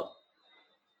what's up.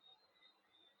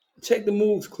 Check the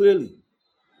moves clearly.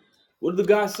 What did the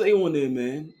guy say on there,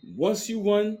 man? Once you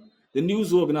run the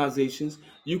news organizations,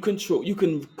 you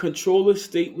can control a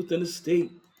state within a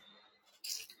state.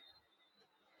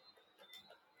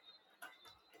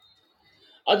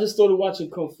 I just started watching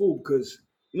Kung Fu because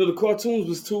the cartoons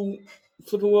was too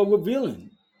flipping well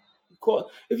revealing.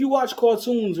 If you watch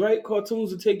cartoons, right?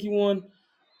 Cartoons will take you on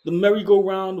the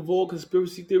merry-go-round of all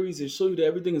conspiracy theories and show you that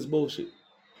everything is bullshit.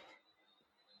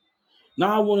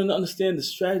 Now I want to understand the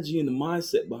strategy and the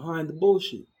mindset behind the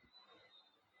bullshit.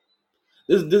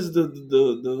 This is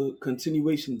the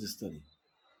continuation of the study.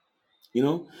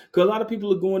 Because a lot of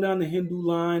people are going down the Hindu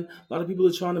line. A lot of people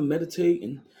are trying to meditate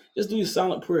and just do your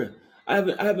silent prayer. I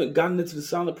haven't gotten into the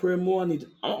silent prayer more. I'm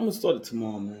gonna start it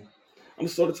tomorrow, man. I'm gonna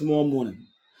start it tomorrow morning.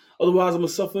 Otherwise, I'm gonna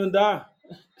suffer and die.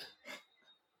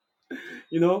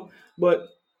 But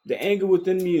the anger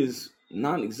within me is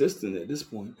non-existent at this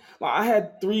point. Like I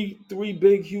had three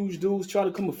big, huge dudes try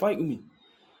to come and fight with me,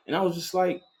 and I was just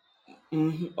like,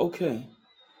 okay,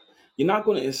 you're not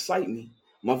gonna incite me.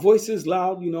 My voice is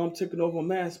loud, I'm taking off my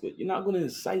mask, but you're not gonna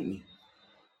incite me.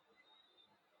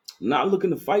 I'm not looking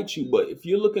to fight you, but if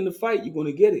you're looking to fight, you're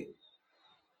gonna get it.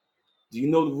 Do you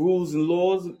know the rules and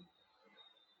laws?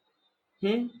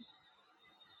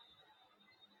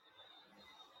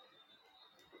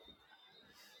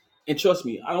 And trust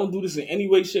me, I don't do this in any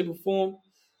way, shape, or form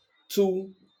to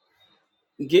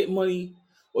get money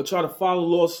or try to file a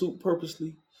lawsuit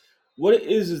purposely. What it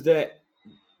is that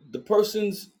the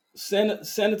person's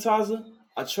sanitizer,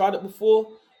 I tried it before,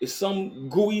 is some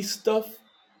gooey stuff.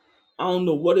 I don't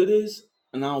know what it is,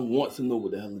 and I don't want to know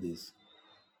what the hell it is.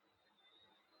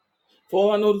 For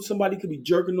all I know, somebody could be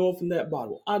jerking off in that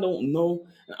bottle. I don't know,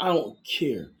 and I don't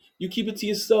care. You keep it to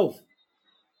yourself.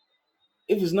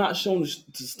 If it's not shown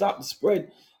to stop the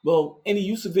spread, well, any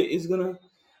use of it is gonna,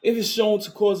 if it's shown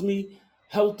to cause me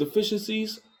health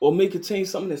deficiencies or may contain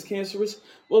something that's cancerous,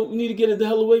 well, we need to get it the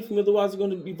hell away from me. Otherwise, it's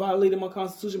going to be violating my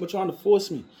constitution by trying to force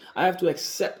me. I have to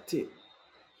accept it.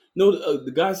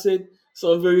 The guy said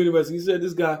something very interesting. He said,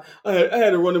 this guy, I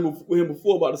had to run with him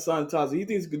before about the sanitizer. He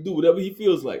thinks he can do whatever he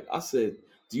feels like. I said,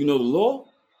 do you know the law?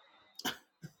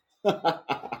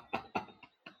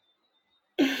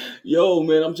 Yo,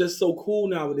 man, I'm just so cool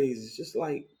nowadays. It's just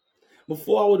like,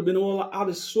 before I would have been all out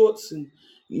of sorts and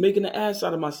making an ass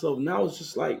out of myself. Now it's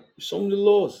just like, show me the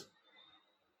laws.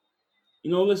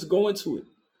 Let's go into it.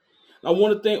 I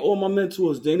want to thank all my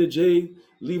mentors, Dana J,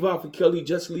 Levi for Kelly,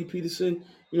 Jesse Lee Peterson,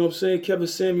 Kevin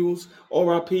Samuels,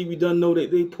 R.I.P. We done know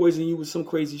that they poison you with some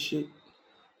crazy shit.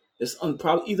 It's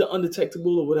probably either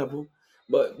undetectable or whatever.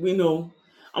 But we know.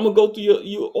 I'm going to go through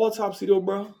your autopsy though,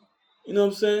 bro. You know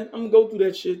what I'm saying? I'm going to go through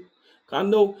that shit. I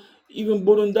know even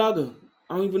Burundaga,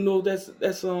 I don't even know if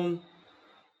that's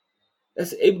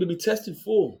able to be tested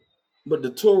for. But the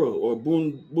Torah or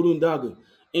Burundaga,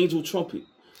 angel trumpet,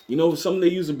 something they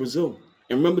use in Brazil.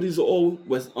 And remember, these are all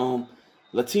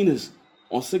Latinas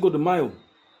on Cinco de Mayo,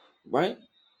 right?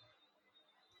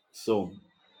 So,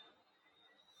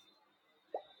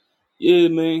 yeah,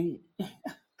 man. Let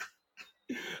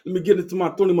me get into my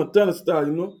Tony Montana style,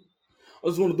 I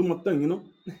just want to do my thing,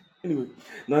 Anyway,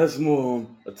 now that's more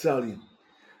Italian.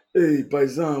 Hey,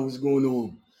 Paisan, what's going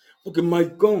on? Fucking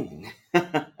Mike Gong.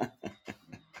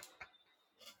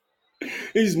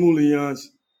 He's Mulians.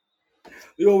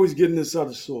 They're always getting this out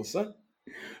of source, huh?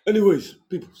 Anyways,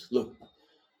 peoples, look.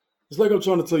 It's like I'm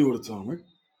trying to tell you all the time, right?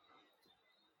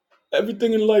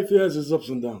 Everything in life has its ups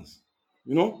and downs,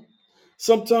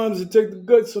 Sometimes you take the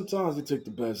good, sometimes you take the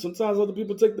bad. Sometimes other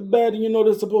people take the bad and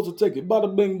they're supposed to take it.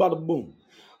 Bada bing, bada boom.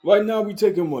 Right now we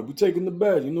taking what? We taking the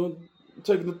bad,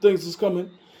 taking the things that's coming.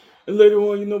 And later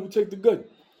on, we take the good.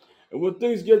 And when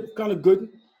things get kind of good,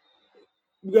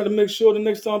 We got to make sure the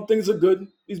next time things are good,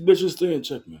 these bitches stay in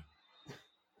check, man.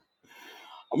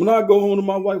 When I go home to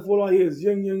my wife, all I hear is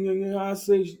yang, yang, yang, yang. I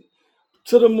say,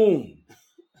 to the moon.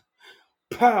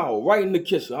 Pow, right in the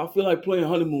kitchen. I feel like playing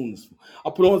Honeymooners. I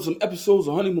put on some episodes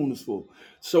of Honeymooners for.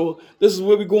 So this is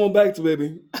where we're going back to,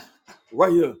 baby.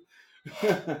 Right here.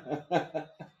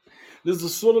 This is the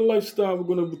sort of lifestyle we're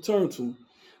going to return to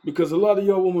because a lot of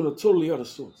y'all women are totally out of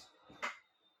sorts.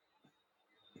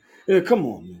 Yeah, come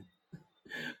on, man.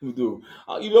 Dude,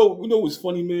 you know what's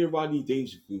funny, man? Rodney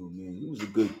Dangerfield, man. He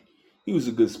was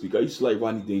a good speaker. I used to like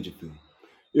Rodney Dangerfield.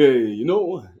 Yeah, you know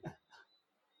what?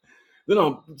 Then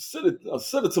I said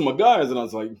it to my guys, and I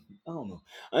was like, I don't know.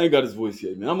 I ain't got his voice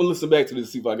yet, man. I'm gonna listen back to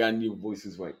this, see if I got any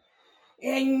voices right.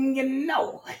 And you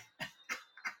know.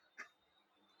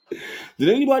 Did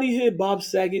anybody hear Bob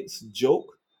Saget's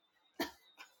joke?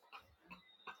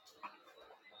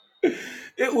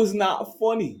 It was not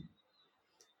funny.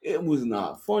 It was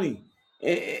not funny.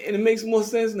 And it makes more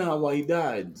sense now why he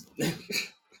died.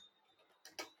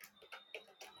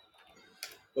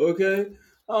 Okay?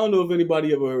 I don't know if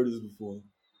anybody ever heard this before.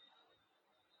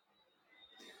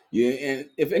 Yeah, and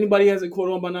if anybody hasn't caught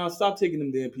on by now, stop taking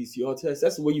them damn PCR tests.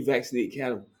 That's the way you vaccinate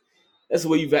cattle. That's the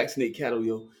way you vaccinate cattle,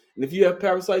 yo. And if you have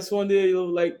parasites on there, yo,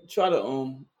 like try to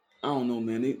I don't know,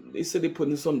 man. They said they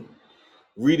putting some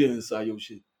reader inside your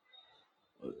shit,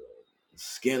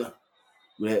 scanner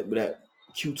with that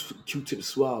Q-tip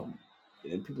swab,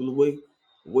 and people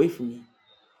away from you.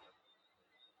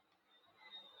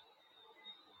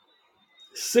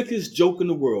 Sickest joke in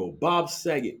the world: Bob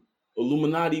Saget,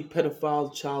 Illuminati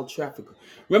pedophile child trafficker.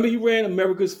 Remember he ran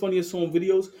America's Funniest Home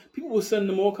Videos? People were sending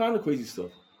him all kind of crazy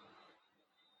stuff.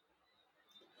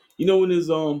 You know, in his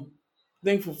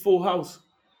thing for Full House,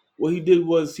 what he did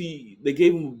was they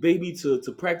gave him a baby to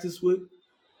practice with,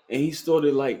 and he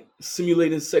started like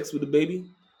simulating sex with the baby.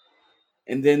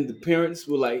 And then the parents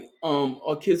were like,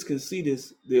 our kids can see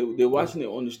this. They're watching it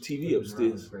on this TV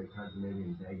upstairs. Great country, maybe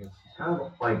in Vegas. It's kind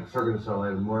of like Cirque du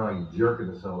Soleil, more like Jerk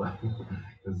du Soleil,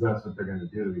 because that's what they're going to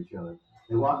do to each other.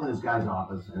 They walk in this guy's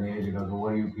office, and the agent goes, well,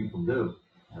 what do you people do?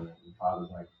 And the father's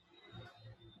like,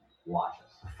 watch us.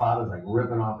 The father's like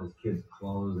ripping off his kid's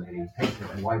clothes, and he takes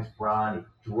his wife's bra, and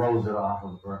he throws it off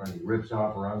of her, and he rips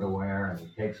off her underwear, and he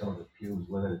takes some of his pubes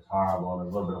with it. It's horrible, and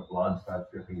a little bit of blood starts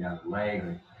dripping down his leg,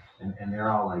 and they're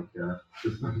all like,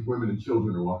 just like women and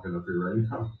children are walking up here right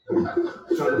now.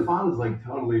 So the father's like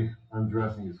totally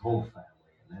undressing his whole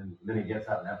family, and then he gets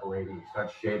out an epilating, he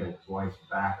starts shaving his wife's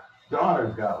back.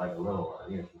 Daughter's got like a little,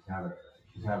 she's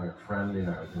having a friend, she's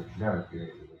having a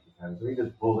period. So he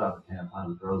just pulls out the tampon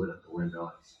and throws it at the window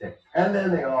and it sticks. And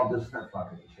then they all just start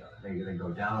fucking each other. They go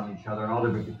down on each other in all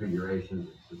different configurations.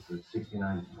 It's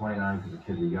 69 to 29 because the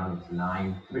kids are young. It's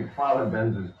 9. The father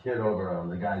bends his kid over on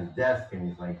the guy's desk and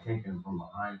he's like taking him from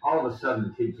behind. All of a sudden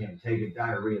the kid can't take it.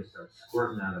 Diarrhea starts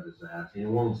squirting out of his ass. And it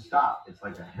won't stop. It's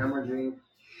like a hemorrhaging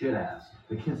shit ass.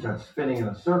 The kid starts spinning in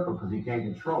a circle because he can't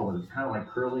control it. It's kind of like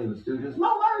Curly and the Stooges.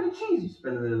 No, Larry the Cheese. He's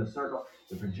spinning it in a circle.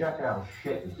 The projectile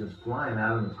shit is just flying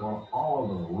out and it's going all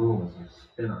over the room. It's like a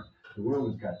spinner. The room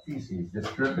has got feces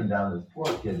just dripping down. This poor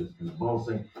kid is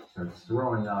convulsing, starts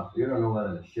throwing up. You don't know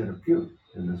whether to shit or puke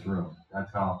in this room.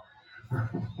 That's how.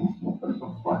 What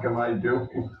the fuck am I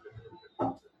doing?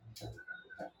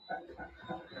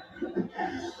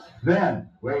 Then,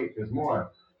 wait, there's more.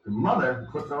 The mother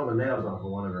clips all the nails off of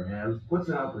one of her hands, puts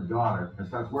it up her daughter, and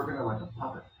starts working her like a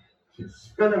puppet. She's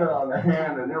spinning it on the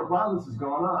hand, and while this is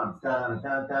going on,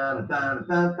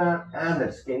 and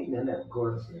they're skating in it, of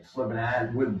course, and they're slipping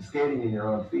out. With skating in your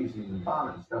own feces and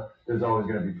vomit and stuff, there's always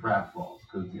going to be pratfalls,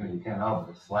 because you can't help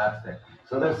it, it's slapstick.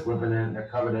 So they're slipping in, they're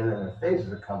covered in it, and their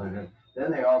faces are covered in.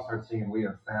 Then they all start singing We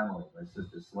Are Family by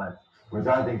Sister Sledge, which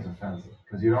I think is offensive,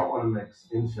 because you don't want to mix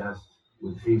incest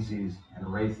with feces and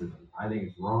racism. I think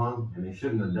it's wrong, and they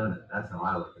shouldn't have done it. That's how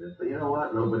I look at it. But you know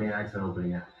what? An opening act's an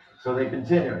opening act. So they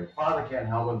continue. Father can't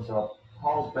help himself,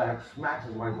 hauls back, smacks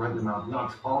his wife right in the mouth,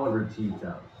 knocks all of her teeth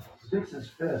out, sticks his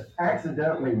fist,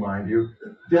 accidentally, mind you,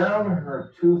 down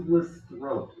her toothless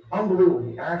throat. Unbelievable.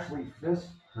 He actually fists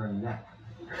her neck.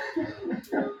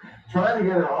 Trying to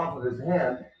get her off of his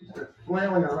hand, he starts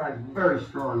flailing around. He's a very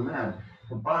strong man.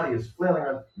 Her body is flailing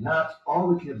around, knocks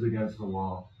all the kids against the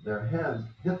wall. Their heads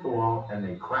hit the wall, and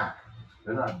they crack.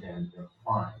 They're not dead. They're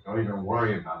fine. Don't even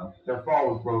worry about them. Their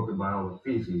fall was broken by all the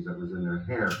feces that was in their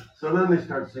hair. So then they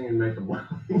start singing Make 'em Laugh.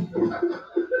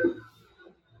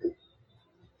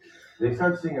 They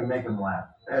start singing Make 'em Laugh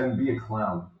and Be a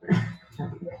Clown.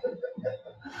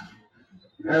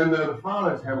 And the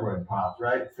father's hemorrhoid pops,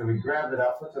 right? So he grabs it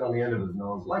out, puts it on the end of his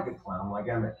nose like a clown, like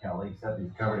Emmett Kelly, except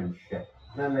he's covered in shit.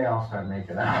 Then they all start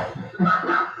making out.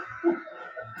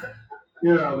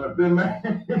 You know,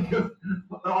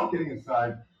 all kidding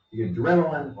aside, the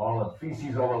adrenaline, all the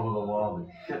feces all over the wall, the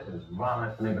shit, there's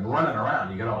vomit, and they've been running around.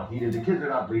 You get all heated. The kids are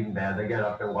not bleeding bad. They get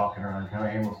up, they're walking around kind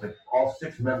of aimlessly. All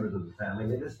 6 members of the family,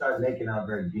 they just start making out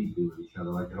very deeply with each other,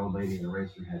 like that old lady in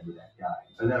Eraserhead with that guy.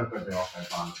 And then, of course, they all start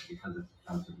vomiting because it's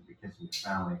offensive to be kissing your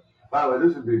family. By the way,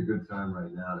 this would be a good time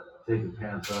right now to take your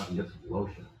pants off and get some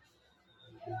lotion.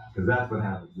 Because that's what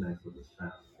happens next with this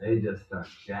family. They just start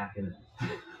jacking it.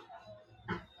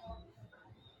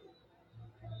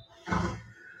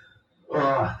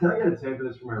 Can I get a tape of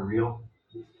this for my reel?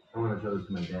 I want to show this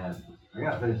to my dad. I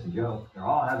gotta finish the joke. They're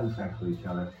all having sex with each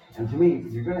other. And to me,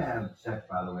 if you're gonna have sex,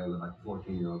 by the way, with like a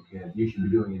 14-year-old kid, you should be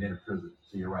doing it in a prison.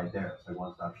 So you're right there. It's like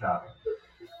one-stop shopping.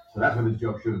 So that's where this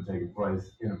joke should have taken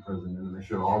place, in a prison, and then they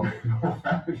should have all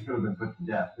been put to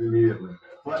death immediately.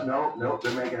 But no,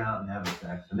 they're making out and having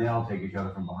sex, and they all take each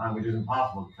other from behind, which is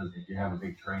impossible because if you have a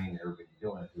big train, everybody's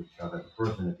doing it to each other. The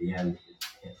person at the end is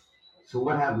pissed. So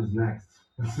what happens next?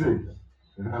 Let's see.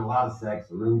 They had a lot of sex.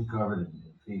 The room's covered in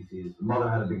feces. The mother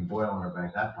had a big boil on her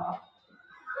back. That popped.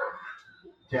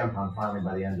 Tampon finally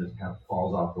by the end just kind of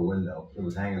falls off the window. It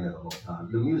was hanging there the whole time.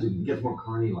 The music gets more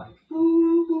carny-like.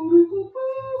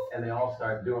 And they all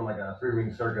start doing like a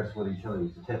 3-ring circus with each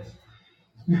other's tits.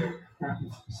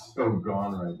 I'm so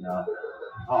gone right now.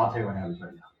 Oh, I'll tell you what happens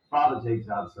right now. Father takes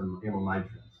out some amyl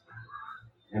nitrates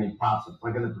and he pops it,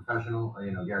 like in The Professional,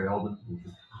 Gary Oldman.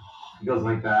 He goes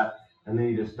like that. And then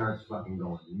he just starts fucking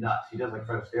going nuts. He does like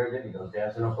Fred Astaire did. He goes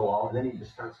dancing up the wall. And then he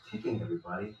just starts kicking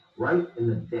everybody right in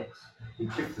the dicks. He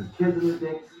kicks his kids in the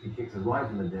dicks. He kicks his wife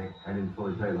in the dick. I didn't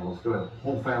fully tell you the whole story. The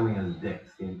whole family has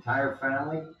dicks. The entire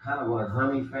family, kind of like a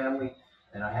Hermie family.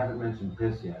 And I haven't mentioned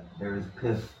piss yet. There is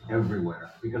piss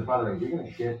everywhere. Because, by the way, if you're going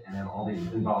to shit and have all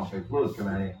these involuntary fluids come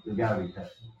at you, there's got to be piss.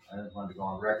 I just wanted to go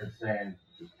on record saying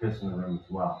there's piss in the room as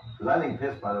well. Because I think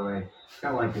piss, by the way, it's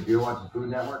kind of like if you're watching Food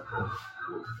Network.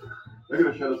 They're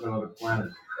going to show us on other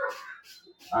planets.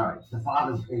 All right, the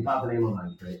father's got the amyl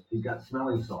nitrate. He's got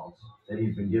smelling salts that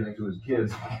he's been giving to his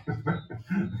kids.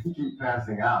 They keep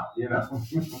passing out,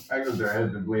 because their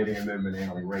heads are bleeding and they've been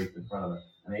anally raped in front of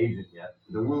an agent yet.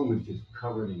 The room is just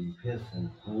covered in piss and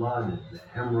blood, and the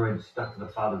hemorrhoids stuck to the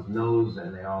father's nose,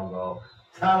 and they all go,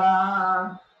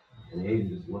 ta-da! And the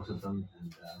agent just looks at them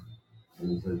and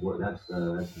he says, "Well, that's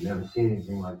never seen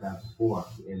anything like that before."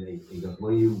 And he goes, "What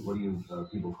do you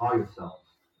people call yourselves?"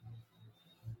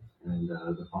 And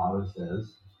the father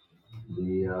says,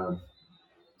 "This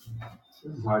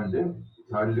is hard to do.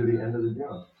 It's hard to do the end of the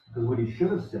joke." Because what he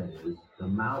should have said is, "The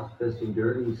mouth-fisting,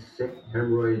 dirty, sick,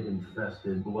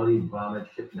 hemorrhoid-infested, bloody vomit,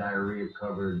 shit diarrhea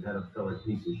covered, pedophilic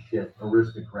piece of shit,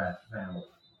 aristocrat family."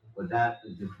 But that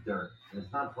is just dirt. And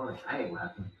it's not funny. I ain't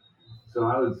laughing. So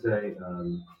I would say,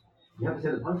 you have to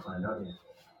say the punchline, don't you?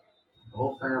 The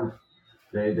whole family.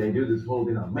 They do this whole,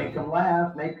 make them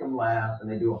laugh, and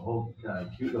they do a whole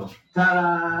cute little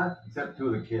ta-da, except 2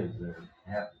 of the kids. They're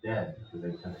half dead because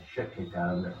they've had the shit kicked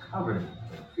out of them. They're covered in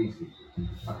feces.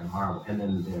 It's fucking horrible. And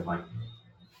then they're like,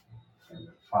 and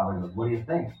the father goes, "What do you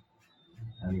think?"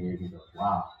 And the agent goes,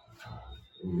 "Wow."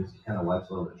 And he just kind of wipes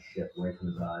a little bit of shit away from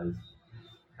his eyes,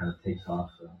 kind of takes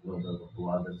off a little bit of the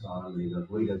blood that's on him, and he goes,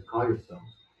 "What do you guys call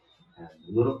yourselves?" And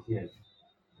the little kid,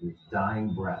 in his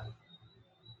dying breath,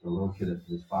 the little kid,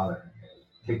 his father,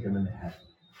 kicked him in the head.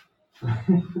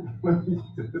 Let me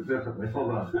do it differently.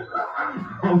 Hold on.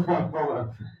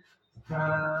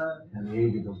 Ta-da! And the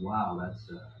agent goes, "Wow,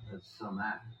 that's some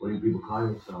act. What do you people call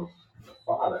yourselves?" The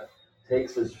father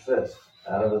takes his fist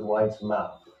out of his wife's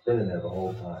mouth. It's been in there the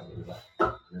whole time. He's like,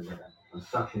 there's like a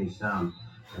suctiony sound,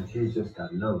 and she's just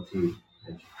got no teeth,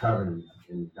 and she's covered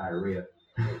in diarrhea.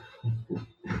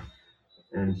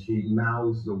 And she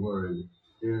mouths the word,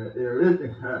 there is a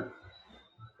cat.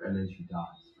 And then she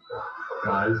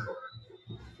dies.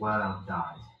 Flat out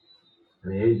dies.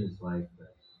 And the agent's like this.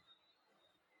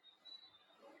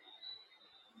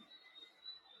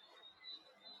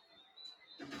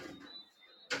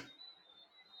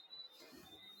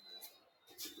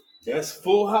 That's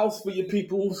Full House for your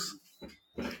peoples.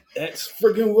 That's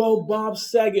friggin' well Bob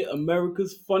Saget,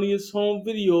 America's funniest home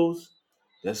videos.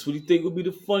 That's what you think would be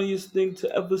the funniest thing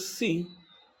to ever see.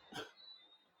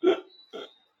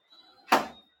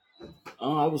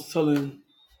 I was telling...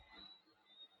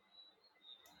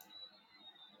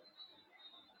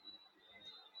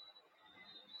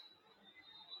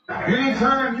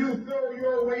 Anytime you throw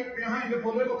your weight behind a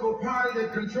political party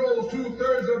that controls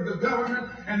 2/3 of the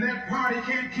government, and that party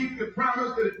can't keep the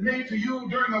promise that it made to you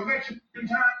during election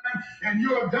time, and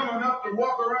you're dumb enough to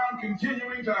walk around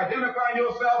continuing to identify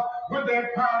yourself with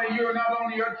that party, you're not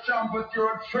only a chump, but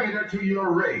you're a traitor to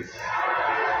your race.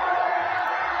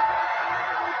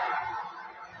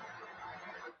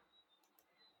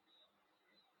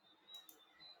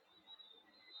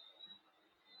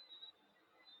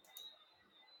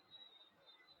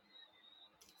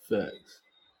 Facts.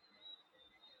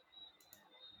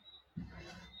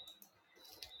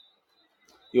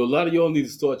 Yo, a lot of y'all need to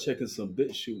start checking some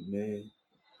BitChute, man.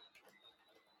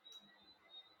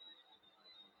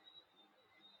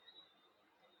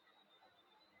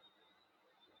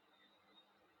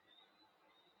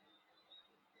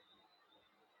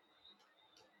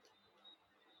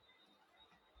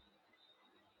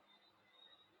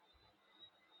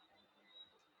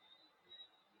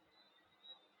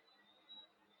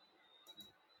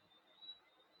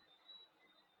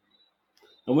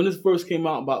 And when this first came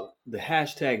out about the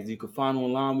hashtags you could find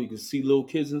online where you could see little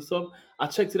kids and stuff, I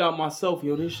checked it out myself.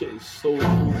 Yo, this shit is so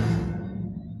cool.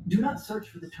 Do not search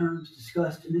for the terms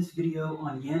discussed in this video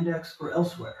on Yandex or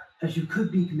elsewhere, as you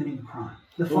could be committing a crime.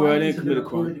 The Oh, I findings didn't have commit been a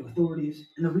crime. reported to authorities,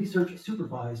 and the research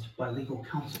supervised by legal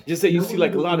counsel. Just that you No see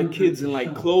like a lot of illegal kids in imagery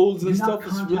like shown. clothes Do and not stuff.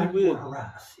 It's really contact weird. or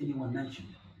harass anyone mentioned.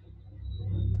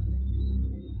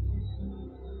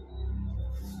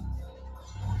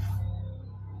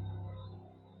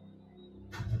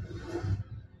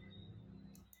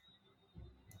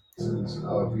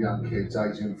 Of young kids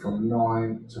aging from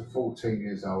 9 to 14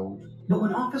 years old. But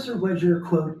when Officer Wedger,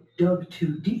 quote, dug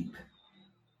too deep,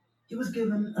 he was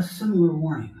given a similar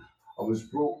warning. I was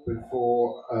brought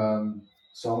before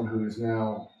someone who is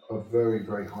now a very,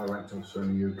 very high ranked officer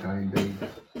in the UK indeed.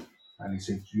 And he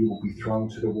said, you will be thrown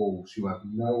to the wolves. You have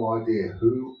no idea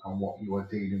who and what you are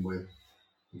dealing with.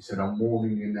 He said, I'm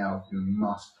warning you now, you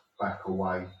must back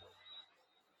away.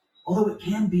 Although it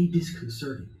can be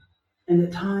disconcerting, and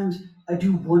at times I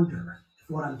do wonder if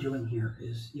what I'm doing here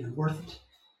is even worth it.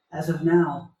 As of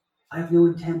now, I have no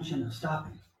intention of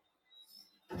stopping.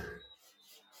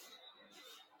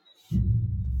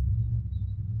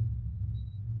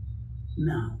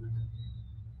 Now,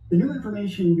 the new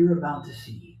information you're about to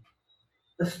see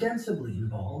ostensibly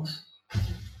involves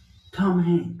Tom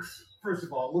Hanks. First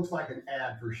of all, it looks like an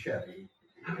ad for Chevy.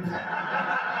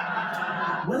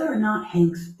 Whether or not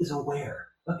Hanks is aware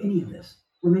of any of this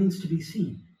remains to be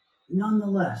seen.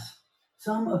 Nonetheless,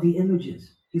 some of the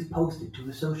images he's posted to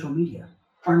his social media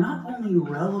are not only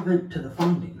relevant to the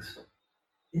findings,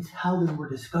 it's how they were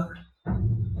discovered.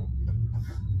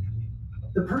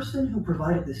 The person who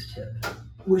provided this tip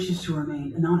wishes to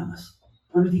remain anonymous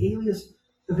under the alias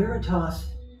Veritas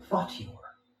Fatior.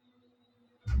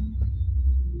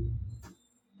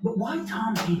 But why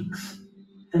Tom Hanks?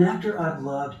 An actor I've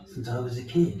loved since I was a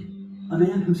kid, a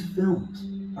man whose films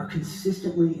are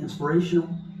consistently inspirational,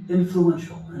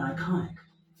 influential, and iconic.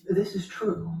 This is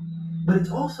true, but it's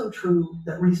also true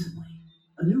that recently,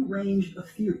 a new range of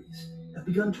theories have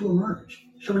begun to emerge,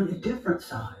 showing a different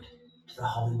side to the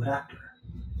Hollywood actor.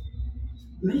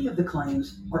 Many of the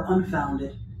claims are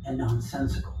unfounded and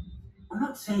nonsensical. I'm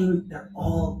not saying they're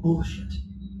all bullshit,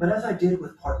 but as I did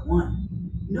with part 1,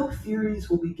 no theories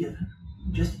will be given,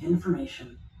 just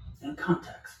information and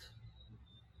context.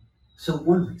 So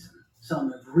one reason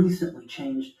some have recently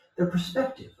changed their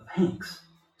perspective of Hanks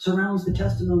surrounds the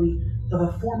testimony of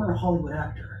a former Hollywood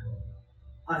actor,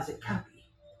 Isaac Cappy.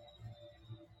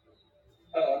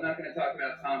 Oh, I'm not going to talk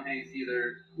about Tom Hanks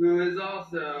either, who is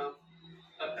also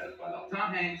a pedophile.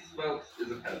 Tom Hanks, folks,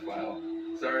 is a pedophile.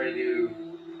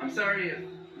 I'm sorry if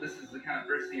this is the kind of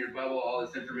bursting your bubble, all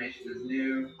this information is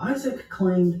new. Isaac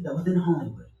claimed that within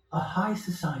Hollywood, a high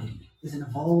society is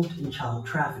involved in child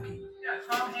trafficking.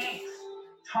 Yeah, Tom Hanks.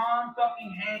 Tom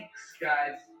fucking Hanks,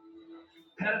 guys.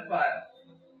 Pedophile.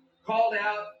 Called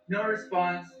out, no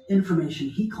response. Information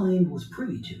he claimed was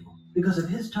privy to because of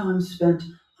his time spent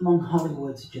among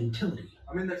Hollywood's gentility.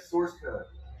 I'm in their source code.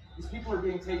 These people are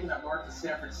being taken up north to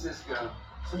San Francisco,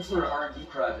 some sort of R&D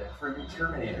project for a new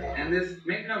Terminator. And this,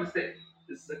 make no mistake,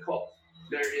 this is a cult.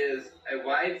 There is a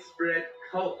widespread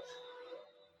cult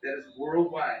that is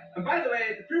worldwide. And by the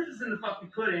way, the proof is in the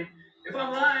fucking pudding. If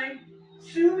I'm lying,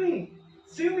 sue me.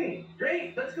 Sue me.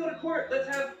 Great. Let's go to court.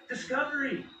 Let's have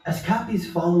discovery. As Cappy's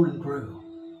following grew,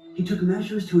 he took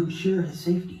measures to ensure his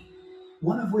safety,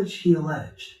 one of which he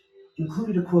alleged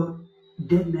included a, quote,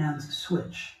 dead man's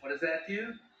switch. What does that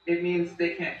do? It means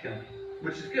they can't kill me,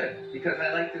 which is good because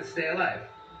I like to stay alive.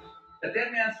 A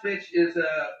dead man's switch is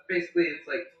basically it's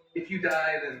like if you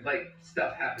die, then like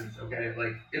stuff happens. Okay,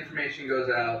 like information goes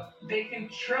out. They can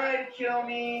try to kill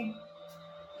me.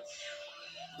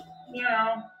 You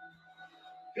know,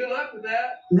 good luck with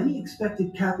that. Many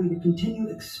expected Cappy to continue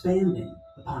expanding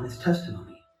upon his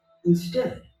testimony.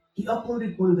 Instead, he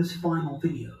uploaded one of his final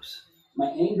videos. My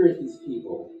anger at these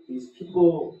people,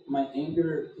 my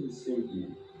anger consumed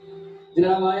me. Did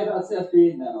I lie about Seth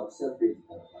Green? No, Seth Green's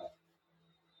a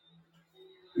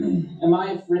pedophile. Am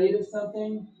I afraid of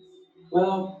something?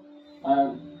 Well,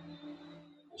 I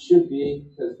Should be,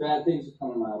 because bad things are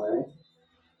coming my way.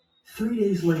 3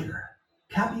 days later,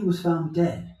 Cappy was found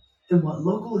dead in what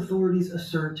local authorities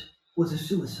assert was a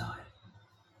suicide.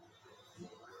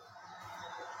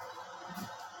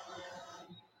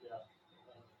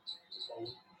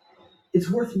 It's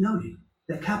worth noting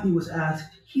that Cappy was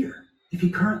asked here if he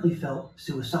currently felt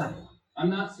suicidal. I'm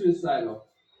not suicidal.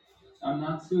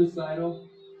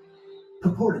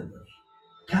 Purportedly,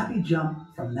 Cappy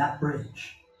jumped from that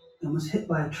bridge and was hit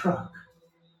by a truck.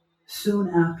 Soon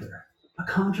after, a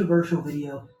controversial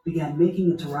video began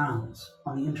making its rounds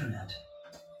on the internet.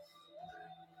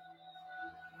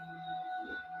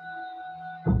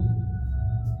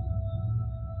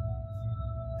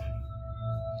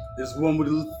 This one with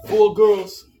four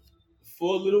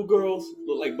little girls,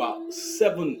 look like about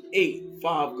 7, 8,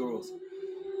 5 girls.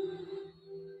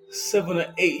 7 or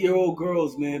 8-year-old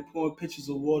girls, man, pouring pitchers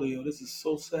of water, yo. This is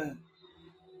so sad.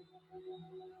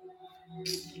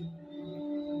 These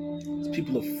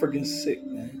people are friggin' sick,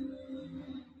 man.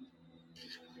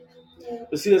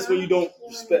 But see, that's when you don't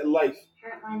respect life.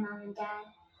 Hurt my mom and dad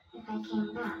if I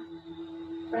came back,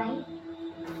 right?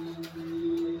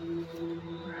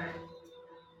 Right.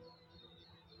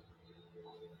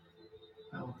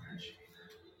 I will appreciate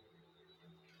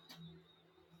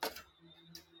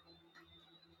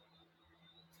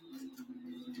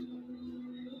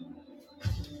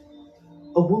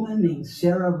A woman named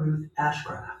Sarah Ruth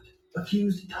Ashcraft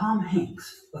accused Tom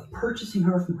Hanks of purchasing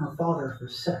her from her father for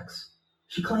sex.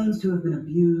 She claims to have been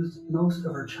abused most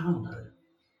of her childhood.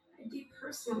 I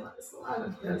depersonalize a lot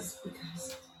of this because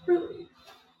it's really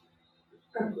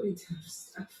ugly, tough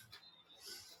stuff.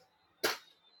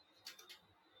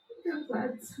 I'm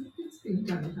glad something's being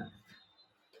done about it.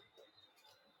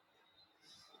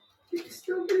 Because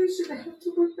nobody should have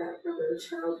to look back on their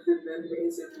childhood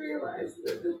memories and realize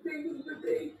that the things that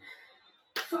they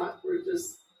thought were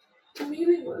just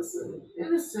meaningless and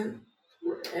innocent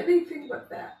were anything but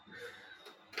that.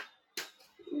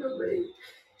 Nobody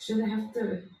should have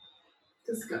to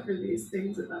discover these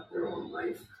things about their own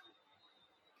life.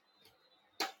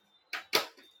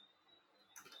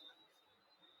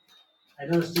 I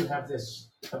noticed you have this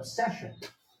obsession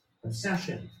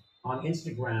on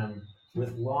Instagram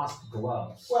with lost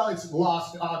gloves. Well, it's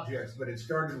lost objects, but it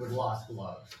started with lost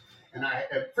gloves. And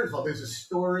first of all, there's a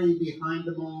story behind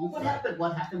them all. What happened?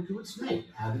 What happened to its mate?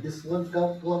 How did this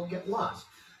glove get lost?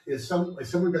 Is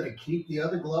someone going to keep the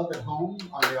other glove at home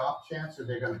on the off chance that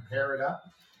they're going to pair it up?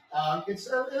 It's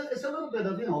a little bit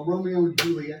of Romeo and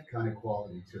Juliet kind of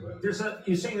quality to it. You're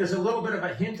saying there's a little bit of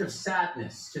a hint of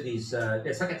sadness to these.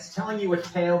 It's like it's telling you a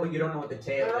tale, but you don't know what the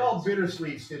tale is. They're all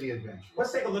bittersweet city adventures.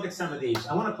 Let's take a look at some of these.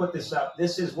 I want to put this up.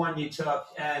 This is one you took,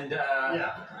 and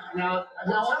yeah. Now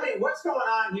tell me what's going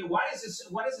on here. Why is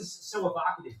this so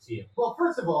evocative to you? Well,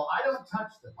 first of all, I don't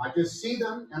touch them. I just see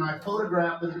them and I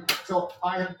photograph them. So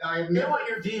I have You don't want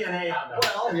your DNA on them.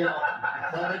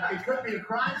 Well, it could be a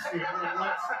crime scene.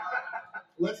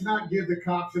 Let's not give the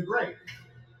cops a break.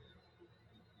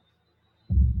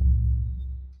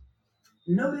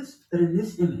 Notice that in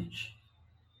this image,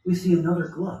 we see another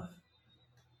glove.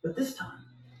 But this time,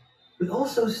 we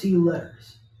also see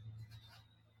letters.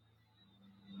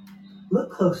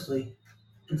 Look closely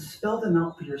and spell them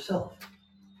out for yourself.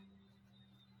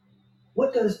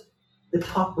 What does the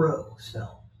top row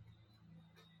spell?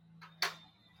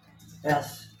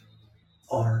 S-R-C.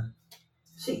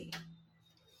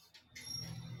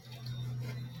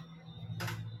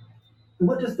 And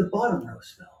what does the bottom row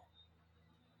spell?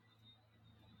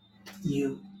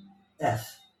 U-S-A.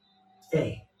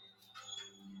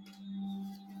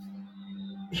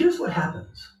 Here's what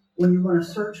happens when you run a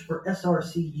search for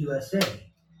SRC USA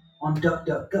on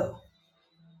DuckDuckGo.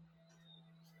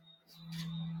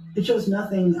 It shows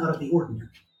nothing out of the ordinary.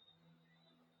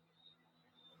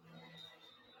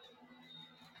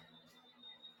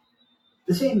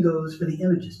 The same goes for the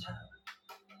Images tab.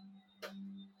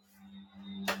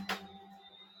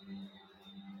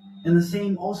 And the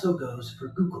same also goes for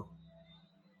Google.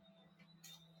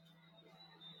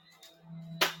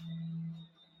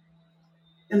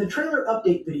 In the trailer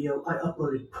update video I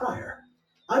uploaded prior,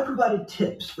 I provided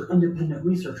tips for independent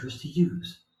researchers to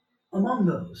use. Among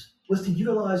those was to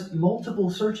utilize multiple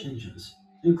search engines,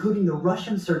 including the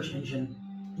Russian search engine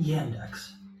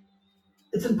Yandex.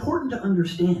 It's important to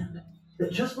understand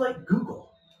that just like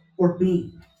Google or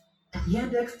Bing,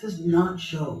 Yandex does not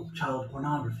show child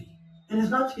pornography and is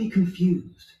not to be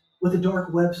confused with a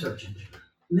dark web search engine,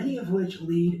 many of which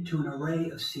lead to an array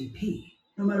of CP,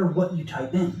 no matter what you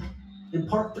type in. In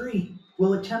part 3,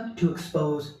 we'll attempt to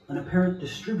expose an apparent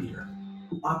distributor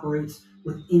who operates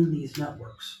within these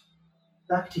networks.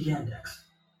 Back to Yandex.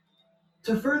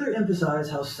 To further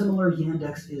emphasize how similar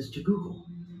Yandex is to Google,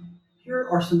 here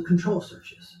are some control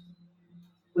searches.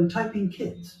 When typing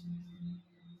kids,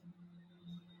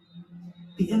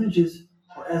 the images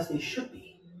are as they should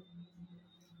be.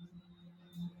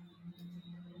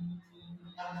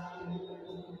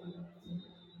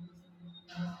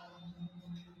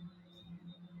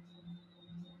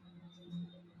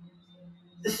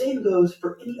 The same goes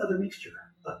for any other mixture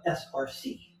of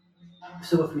SRC.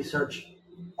 So if we search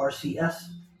RCS,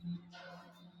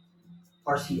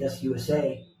 RCS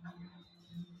USA,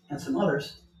 and some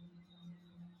others,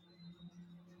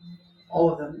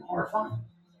 all of them are fine.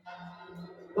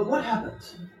 But what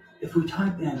happens if we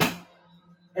type in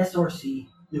SRC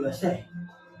USA?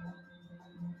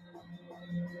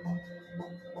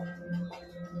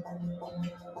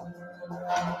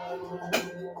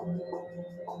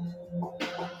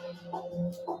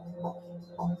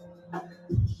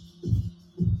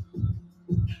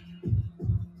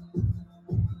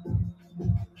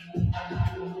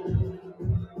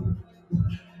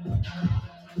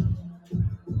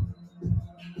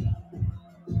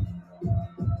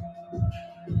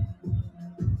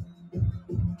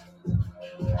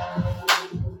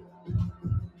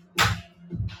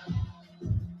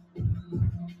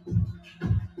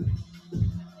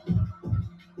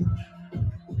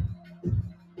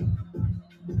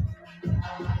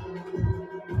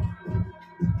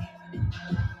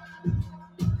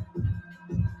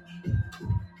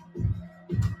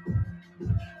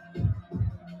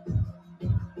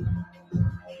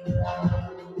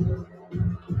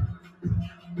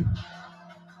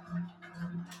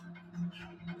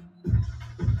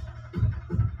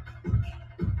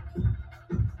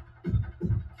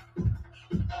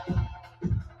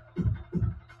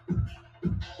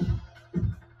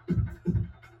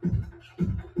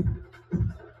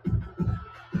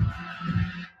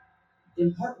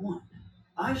 In part 1,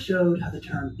 I showed how the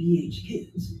term BH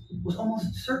Kids was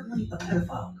almost certainly a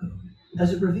pedophile code,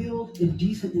 as it revealed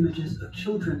indecent images of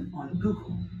children on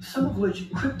Google, some of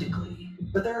which cryptically,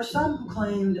 but there are some who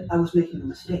claimed I was making a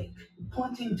mistake,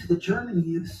 pointing to the German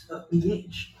use of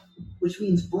BH, which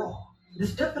means bra.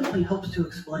 This definitely helps to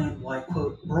explain why,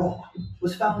 quote, bra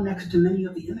was found next to many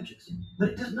of the images, but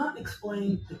it does not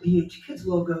explain the BH Kids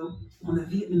logo on the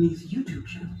Vietnamese YouTube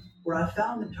channel, where I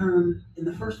found the term in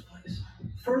the first place.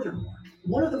 Furthermore,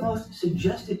 one of the most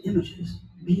suggested images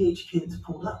BH Kids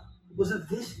pulled up was of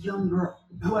this young girl,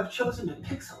 who I've chosen to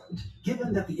pixel it,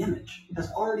 given that the image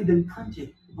has already been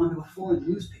printed onto a foreign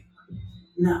newspaper.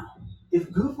 Now,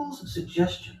 if Google's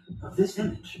suggestion of this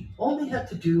image only had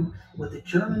to do with the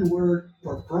German word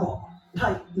for bra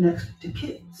typed next to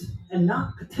kids, and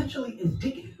not potentially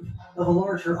indicative of a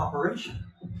larger operation,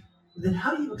 then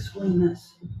how do you explain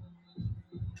this?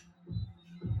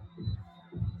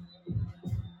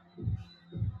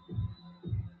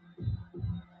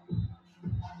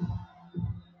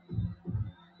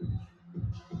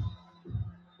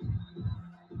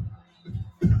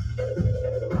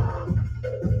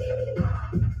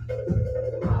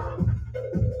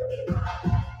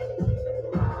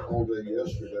 All day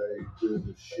yesterday did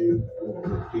the shoot with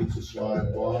the pizza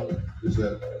slide block. Is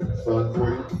that fun for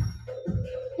you?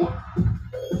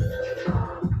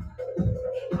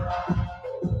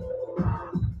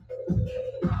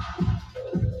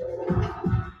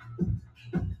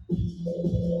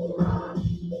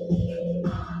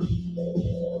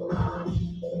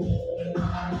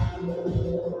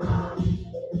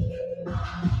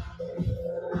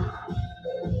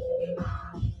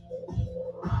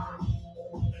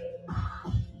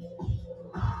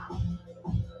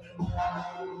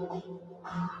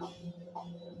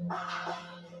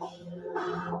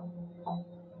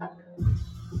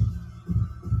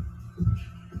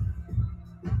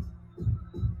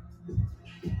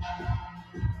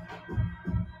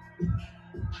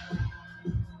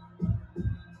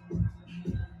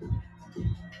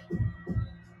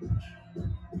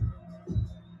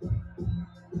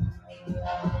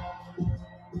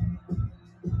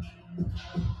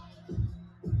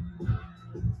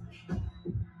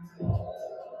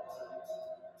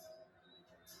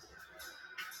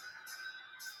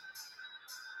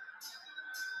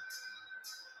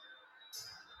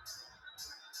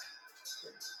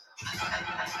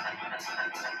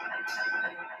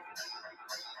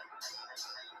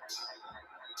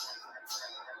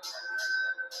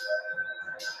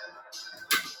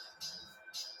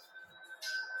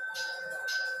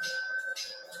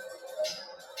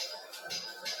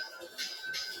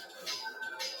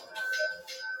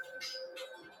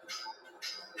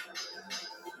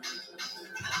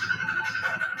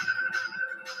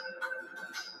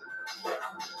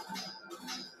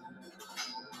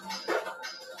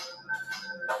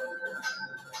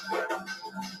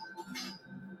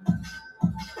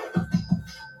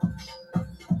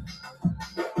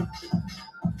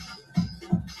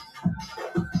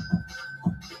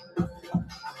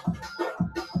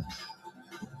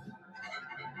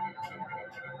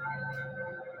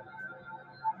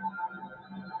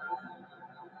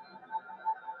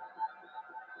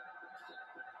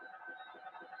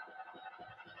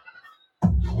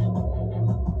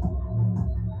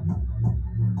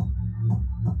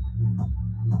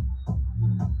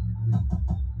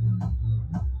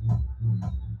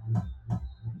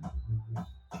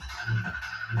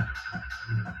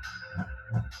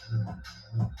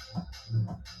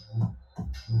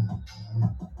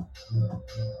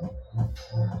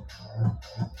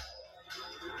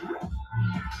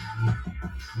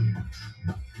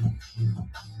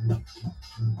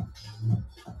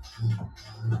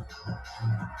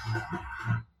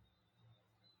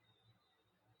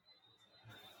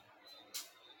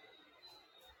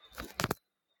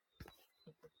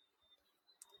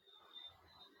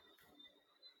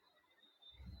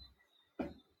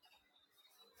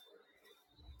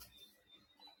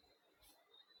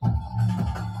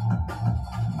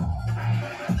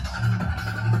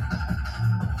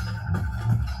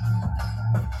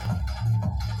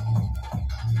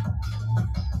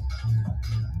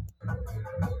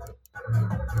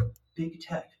 Big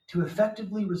tech to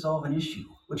effectively resolve an issue,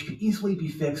 which could easily be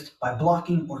fixed by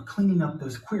blocking or cleaning up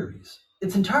those queries.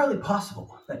 It's entirely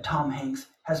possible that Tom Hanks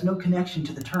has no connection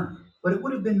to the term, but it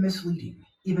would have been misleading,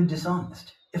 even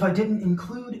dishonest, if I didn't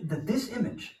include that this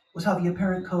image was how the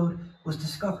apparent code was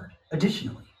discovered.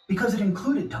 Additionally, because it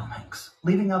included Tom Hanks,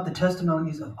 leaving out the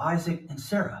testimonies of Isaac and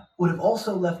Sarah would have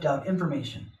also left out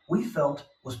information we felt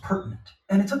was pertinent.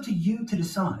 And it's up to you to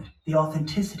decide the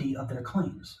authenticity of their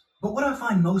claims. But what I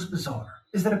find most bizarre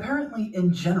is that apparently,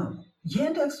 in general,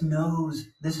 Yandex knows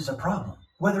this is a problem.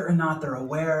 Whether or not they're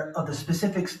aware of the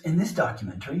specifics in this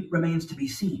documentary remains to be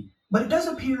seen. But it does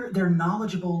appear they're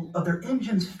knowledgeable of their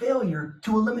engine's failure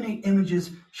to eliminate images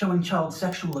showing child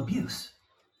sexual abuse.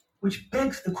 Which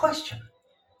begs the question,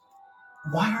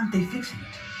 why aren't they fixing it?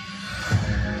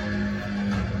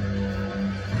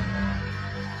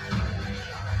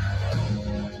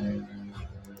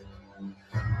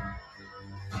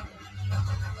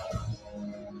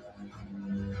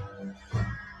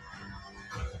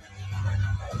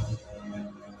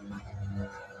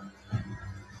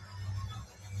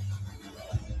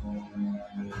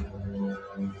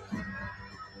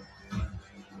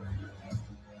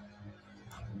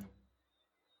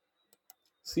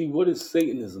 See, what is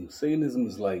Satanism? Satanism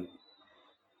is like,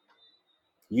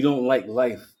 you don't like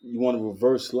life. You want to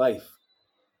reverse life.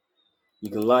 You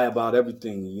can lie about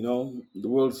everything, you know? The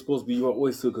world is supposed to be your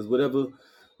oyster because whatever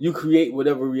you create,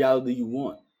 whatever reality you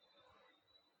want.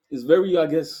 It's very, I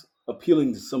guess,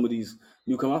 appealing to some of these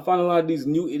newcomers. I find a lot of these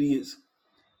new idiots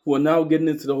who are now getting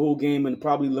into the whole game and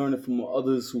probably learning from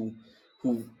others who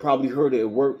probably heard it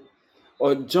at work,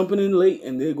 or jumping in late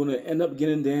and they're going to end up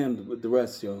getting damned with the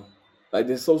rest, yo. Like,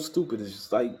 they're so stupid. It's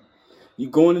just like, you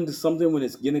going into something when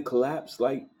it's getting collapsed.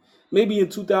 Like, maybe in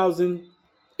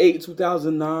 2008,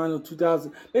 2009, or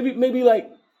 2000, maybe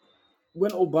like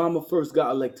when Obama first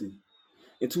got elected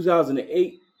in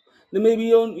 2008, then maybe,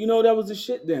 you know, that was the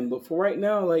shit then. But for right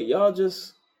now, like, y'all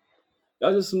just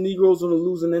some Negroes on the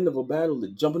losing end of a battle,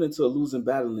 jumping into a losing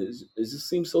battle. It just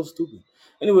seems so stupid.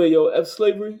 Anyway, yo, F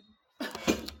slavery.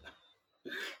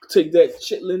 Take that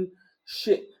chitlin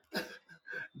shit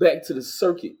back to the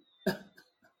circuit.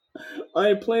 I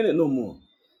ain't playing it no more.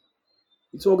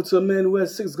 You talking to a man who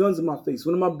has 6 guns in my face.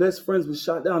 One of my best friends was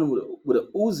shot down with a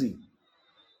Uzi.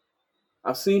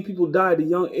 I've seen people die at a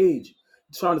young age.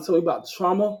 You trying to tell me about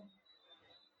trauma?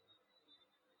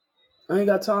 I ain't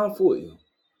got time for it.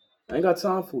 I ain't got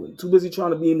time for it. Too busy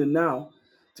trying to be in the now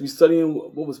to be studying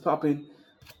what was popping,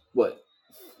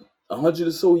 100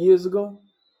 or so years ago,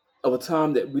 of a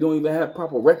time that we don't even have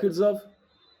proper records of.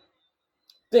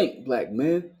 Think, black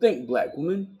man. Think, black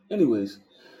woman. Anyways,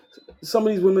 some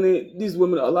of these women,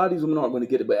 a lot of these women aren't going to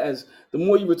get it. But as the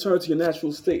more you return to your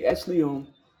natural state, actually,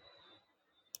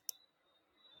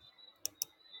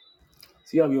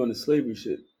 see how we on the slavery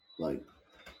shit. Like,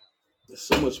 it's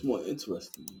so much more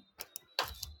interesting.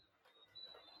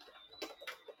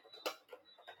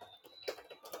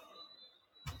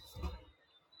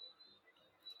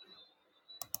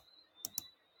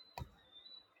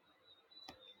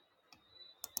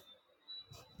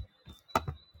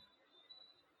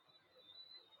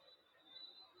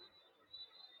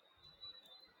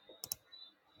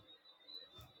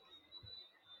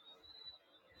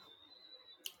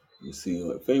 You see,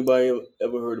 if anybody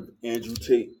ever heard of Andrew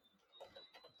Tate,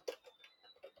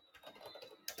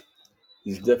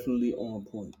 he's definitely on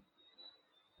point.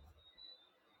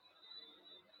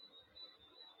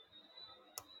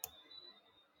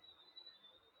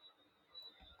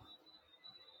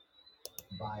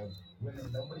 By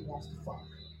women nobody wants to fuck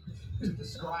to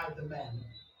describe the men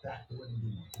that wouldn't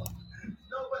do fuck.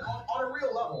 No, but on a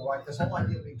real level, right, this whole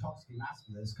idea of being toxically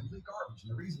masculine is complete garbage.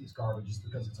 And the reason it's garbage is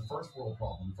because it's a first world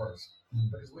problem first.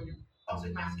 Because when you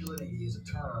toxic masculinity is a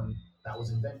term that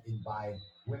was invented by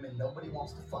women nobody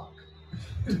wants to fuck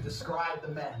to describe the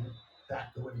men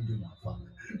that the women do want to fuck.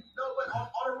 No, but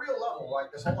on a real level,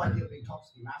 right, this whole idea of being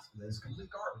toxically masculine is complete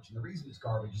garbage. And the reason it's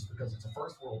garbage is because it's a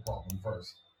first world problem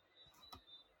first.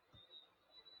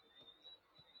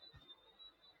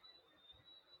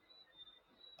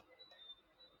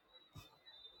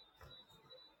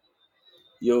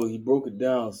 Yo, he broke it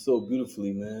down so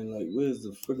beautifully, man. Like, where's the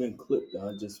friggin' clip that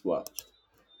I just watched?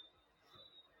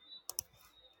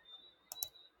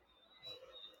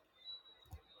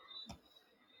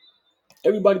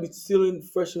 Everybody be stealing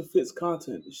Fresh and Fit's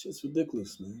content. This shit's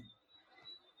ridiculous, man.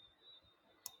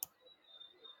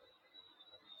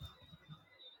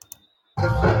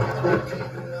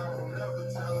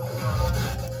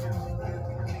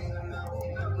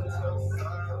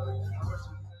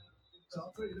 So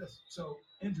I'll tell you this. So,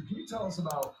 Andrew, can you tell us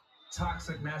about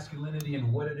toxic masculinity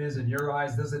and what it is in your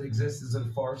eyes? Does it exist? Is it a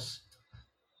farce?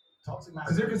 Toxic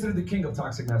Because you're considered the king of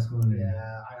toxic masculinity.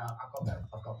 Yeah, I've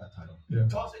got that title. Yeah.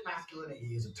 Toxic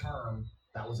masculinity is a term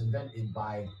that was invented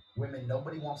by women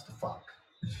nobody wants to fuck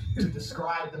to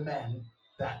describe the men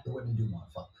that the women do want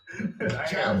to fuck.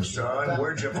 Damn, son,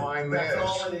 where'd you find That's this?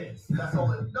 all it is. That's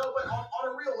all it is. No, but on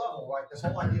a real level, right, this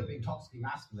whole idea of being toxically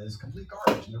masculine is complete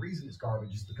garbage. And the reason it's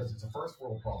garbage is because it's a first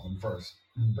world problem first.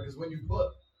 Because when you put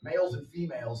males and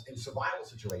females in survival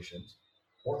situations,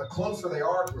 or the closer they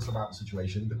are to a survival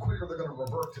situation, the quicker they're going to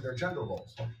revert to their gender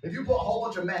roles. If you put a whole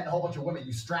bunch of men and a whole bunch of women,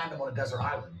 you strand them on a desert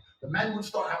island, the men would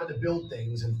start having to build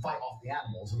things and fight off the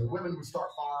animals, and the women would start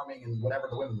farming and whatever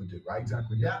the women would do, right?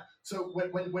 Exactly. Yeah. So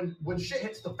when shit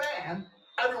hits the fan,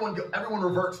 everyone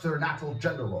reverts to their natural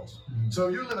gender roles. So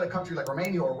if you live in a country like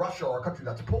Romania or Russia or a country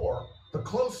that's poor, the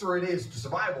closer it is to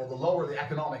survival, the lower the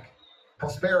economic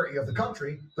prosperity of the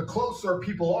country, the closer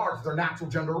people are to their natural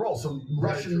gender role. So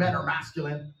Russian men are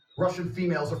masculine, Russian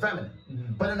females are feminine.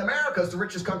 But in America, it's the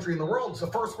richest country in the world. It's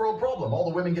a first world problem. All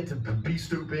the women get to be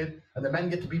stupid and the men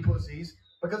get to be pussies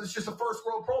because it's just a first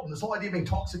world problem. This whole idea of being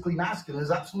toxically masculine is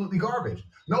absolutely garbage.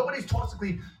 Nobody's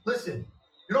toxically, listen,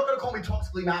 you're not going to call me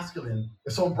toxically masculine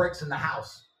if someone breaks in the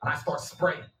house and I start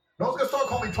spraying. No one's going to start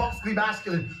calling me toxically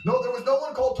masculine. No, there was no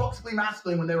one called toxically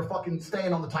masculine when they were fucking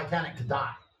staying on the Titanic to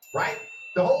die, right?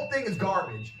 The whole thing is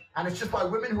garbage, and it's just by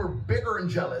women who are bitter and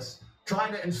jealous,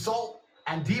 trying to insult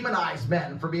and demonize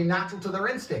men for being natural to their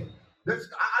instinct. I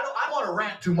don't want to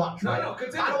rant too much, right? No,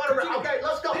 continue. I don't want to rant. Okay,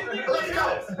 let's go.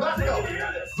 Let's go.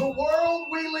 The world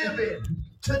we live in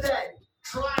today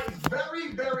tries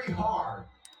very, very hard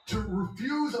to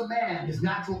refuse a man his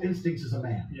natural instincts as a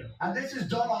man. Yeah. And this is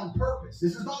done on purpose.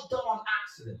 This is not done on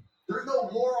accident. There's no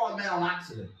war on men on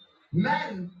accident.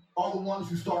 Men are the ones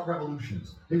who start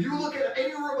revolutions. If you look at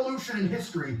any revolution in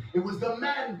history, it was the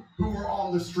men who were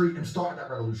on the street and started that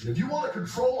revolution. If you want to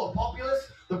control a populace,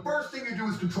 the first thing you do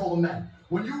is control the men.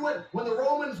 When the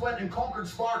Romans went and conquered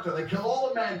Sparta, they killed all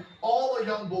the men, all the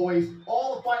young boys,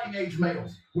 all the fighting age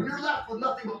males. When you're left with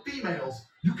nothing but females,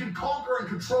 you can conquer and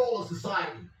control a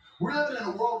society. We're living in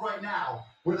a world right now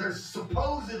where there's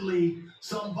supposedly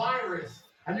some virus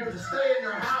and you have to stay in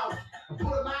your house and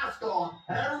put a mask on,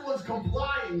 and everyone's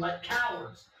complying like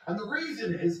cowards. And the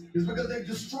reason is because they've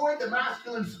destroyed the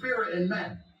masculine spirit in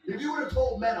men. If you would have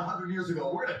told men 100 years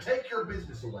ago, we're going to take your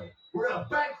business away, we're going to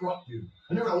bankrupt you,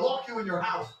 and they're going to lock you in your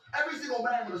house, every single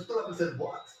man would have stood up and said,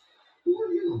 what? Who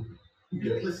are you? You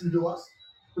didn't listen to us.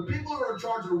 The people who are in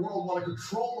charge of the world want to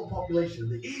control the population.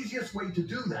 The easiest way to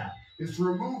do that is to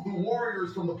remove the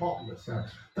warriors from the populace.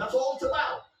 That's all it's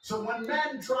about. So when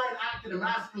men try and act in a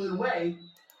masculine way,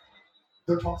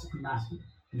 they're toxically masculine.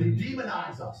 They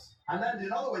demonize us. And then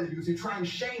another way they do is they try and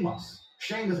shame us.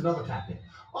 Shame is another tactic.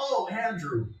 Oh,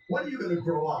 Andrew, when are you going to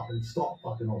grow up and stop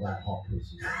fucking all that hot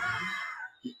pussy?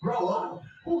 Grow up.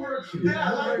 Who hurt you? Yeah,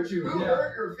 who hurt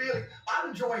your feelings? I'm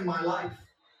enjoying my life.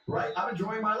 Right? I'm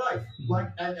enjoying my life.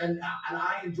 And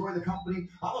I enjoy the company.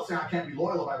 I'm not saying I can't be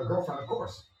loyal if I have a girlfriend, of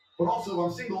course. But also, if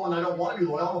I'm single and I don't want to be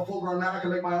loyal, I'm a full-grown man. I can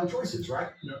make my own choices, right?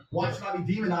 Yeah. Why should I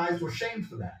be demonized or shamed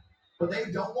for that? But they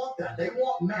don't want that. They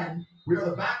want men. We are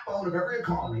the backbone of every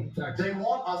economy. Exactly. They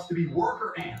want us to be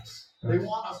worker ants. They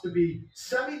want us to be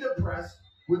semi-depressed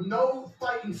with no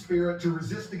fighting spirit to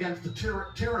resist against the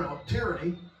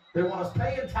tyranny. They want us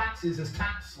paying taxes as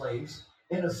tax slaves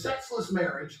in a sexless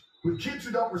marriage with kids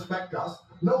who don't respect us.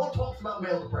 No one talks about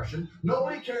male depression.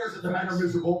 Nobody cares that the men are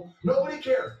miserable. Nobody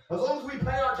cares. As long as we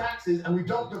pay our taxes and we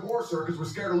don't divorce her because we're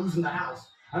scared of losing the house,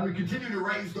 and we continue to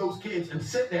raise those kids and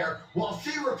sit there while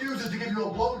she refuses to give you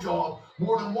a blowjob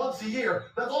more than once a year,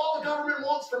 that's all the government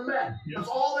wants from men. Yep. That's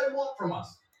all they want from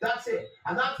us. That's it.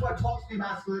 And that's why toxic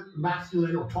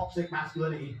masculine or toxic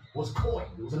masculinity was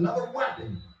coined. It was another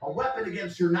weapon, a weapon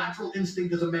against your natural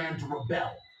instinct as a man to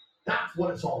rebel. That's what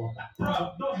it's all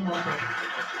about.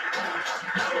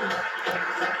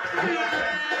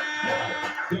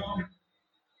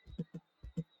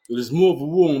 There's more of a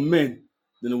war on men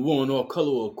than a war on all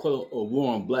color or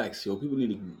war on blacks, yo. People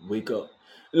need to wake up.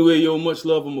 Anyway, yo, much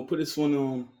love. I'm gonna put this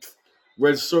on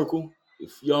Red Circle.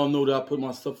 If y'all know that I put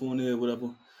my stuff on there, whatever.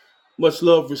 Much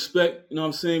love, respect. You know what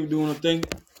I'm saying? We're doing our thing,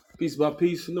 piece by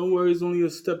piece. No worries, only a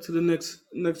step to the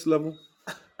next level.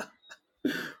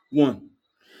 One.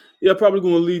 Yeah, I'm probably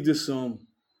gonna leave this. I'm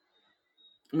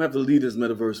gonna have to leave this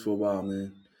metaverse for a while,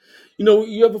 man. You know,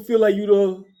 you ever feel like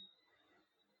you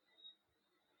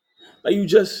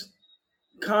just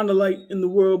kind of like in the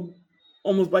world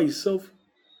almost by yourself?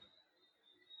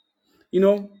 You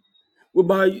know,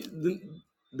 whereby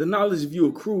the knowledge of you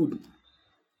accrued,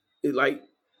 it like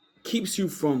keeps you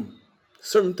from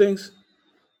certain things.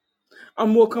 I'm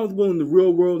more comfortable in the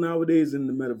real world nowadays than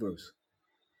the metaverse.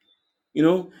 You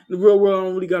know, in the real world, I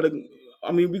don't really gotta.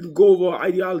 I mean, we can go over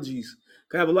ideologies.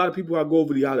 I have a lot of people I go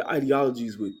over the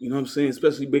ideologies with. You know what I'm saying?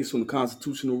 Especially based on the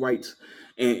constitutional rights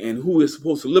and who is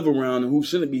supposed to live around and who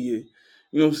shouldn't be here.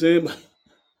 You know what I'm saying?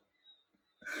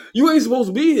 You ain't supposed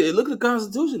to be here. Look at the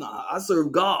Constitution. I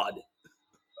serve God.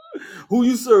 Who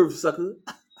you serve, sucker?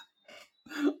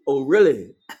 Oh,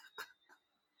 really?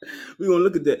 We're gonna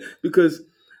look at that because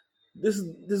this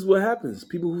is what happens.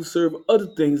 People who serve other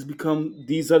things become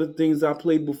these other things I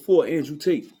played before. Andrew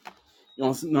Tate. You know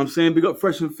what I'm saying? Big up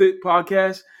Fresh and Fit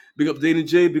podcast. Big up Dana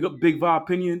J. Big up Big Vibe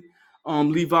Opinion.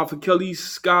 Levi for Kelly.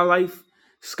 Sky Life.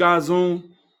 Sky Zone.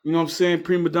 You know what I'm saying?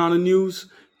 Prima Donna News.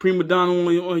 Prima Donna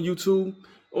on YouTube.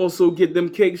 Also get them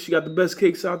cakes. She got the best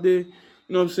cakes out there. You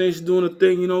know what I'm saying? She's doing a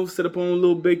thing, you know, set up on a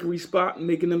little bakery spot and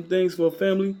making them things for her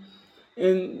family.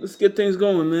 And let's get things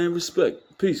going, man.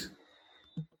 Respect. Peace.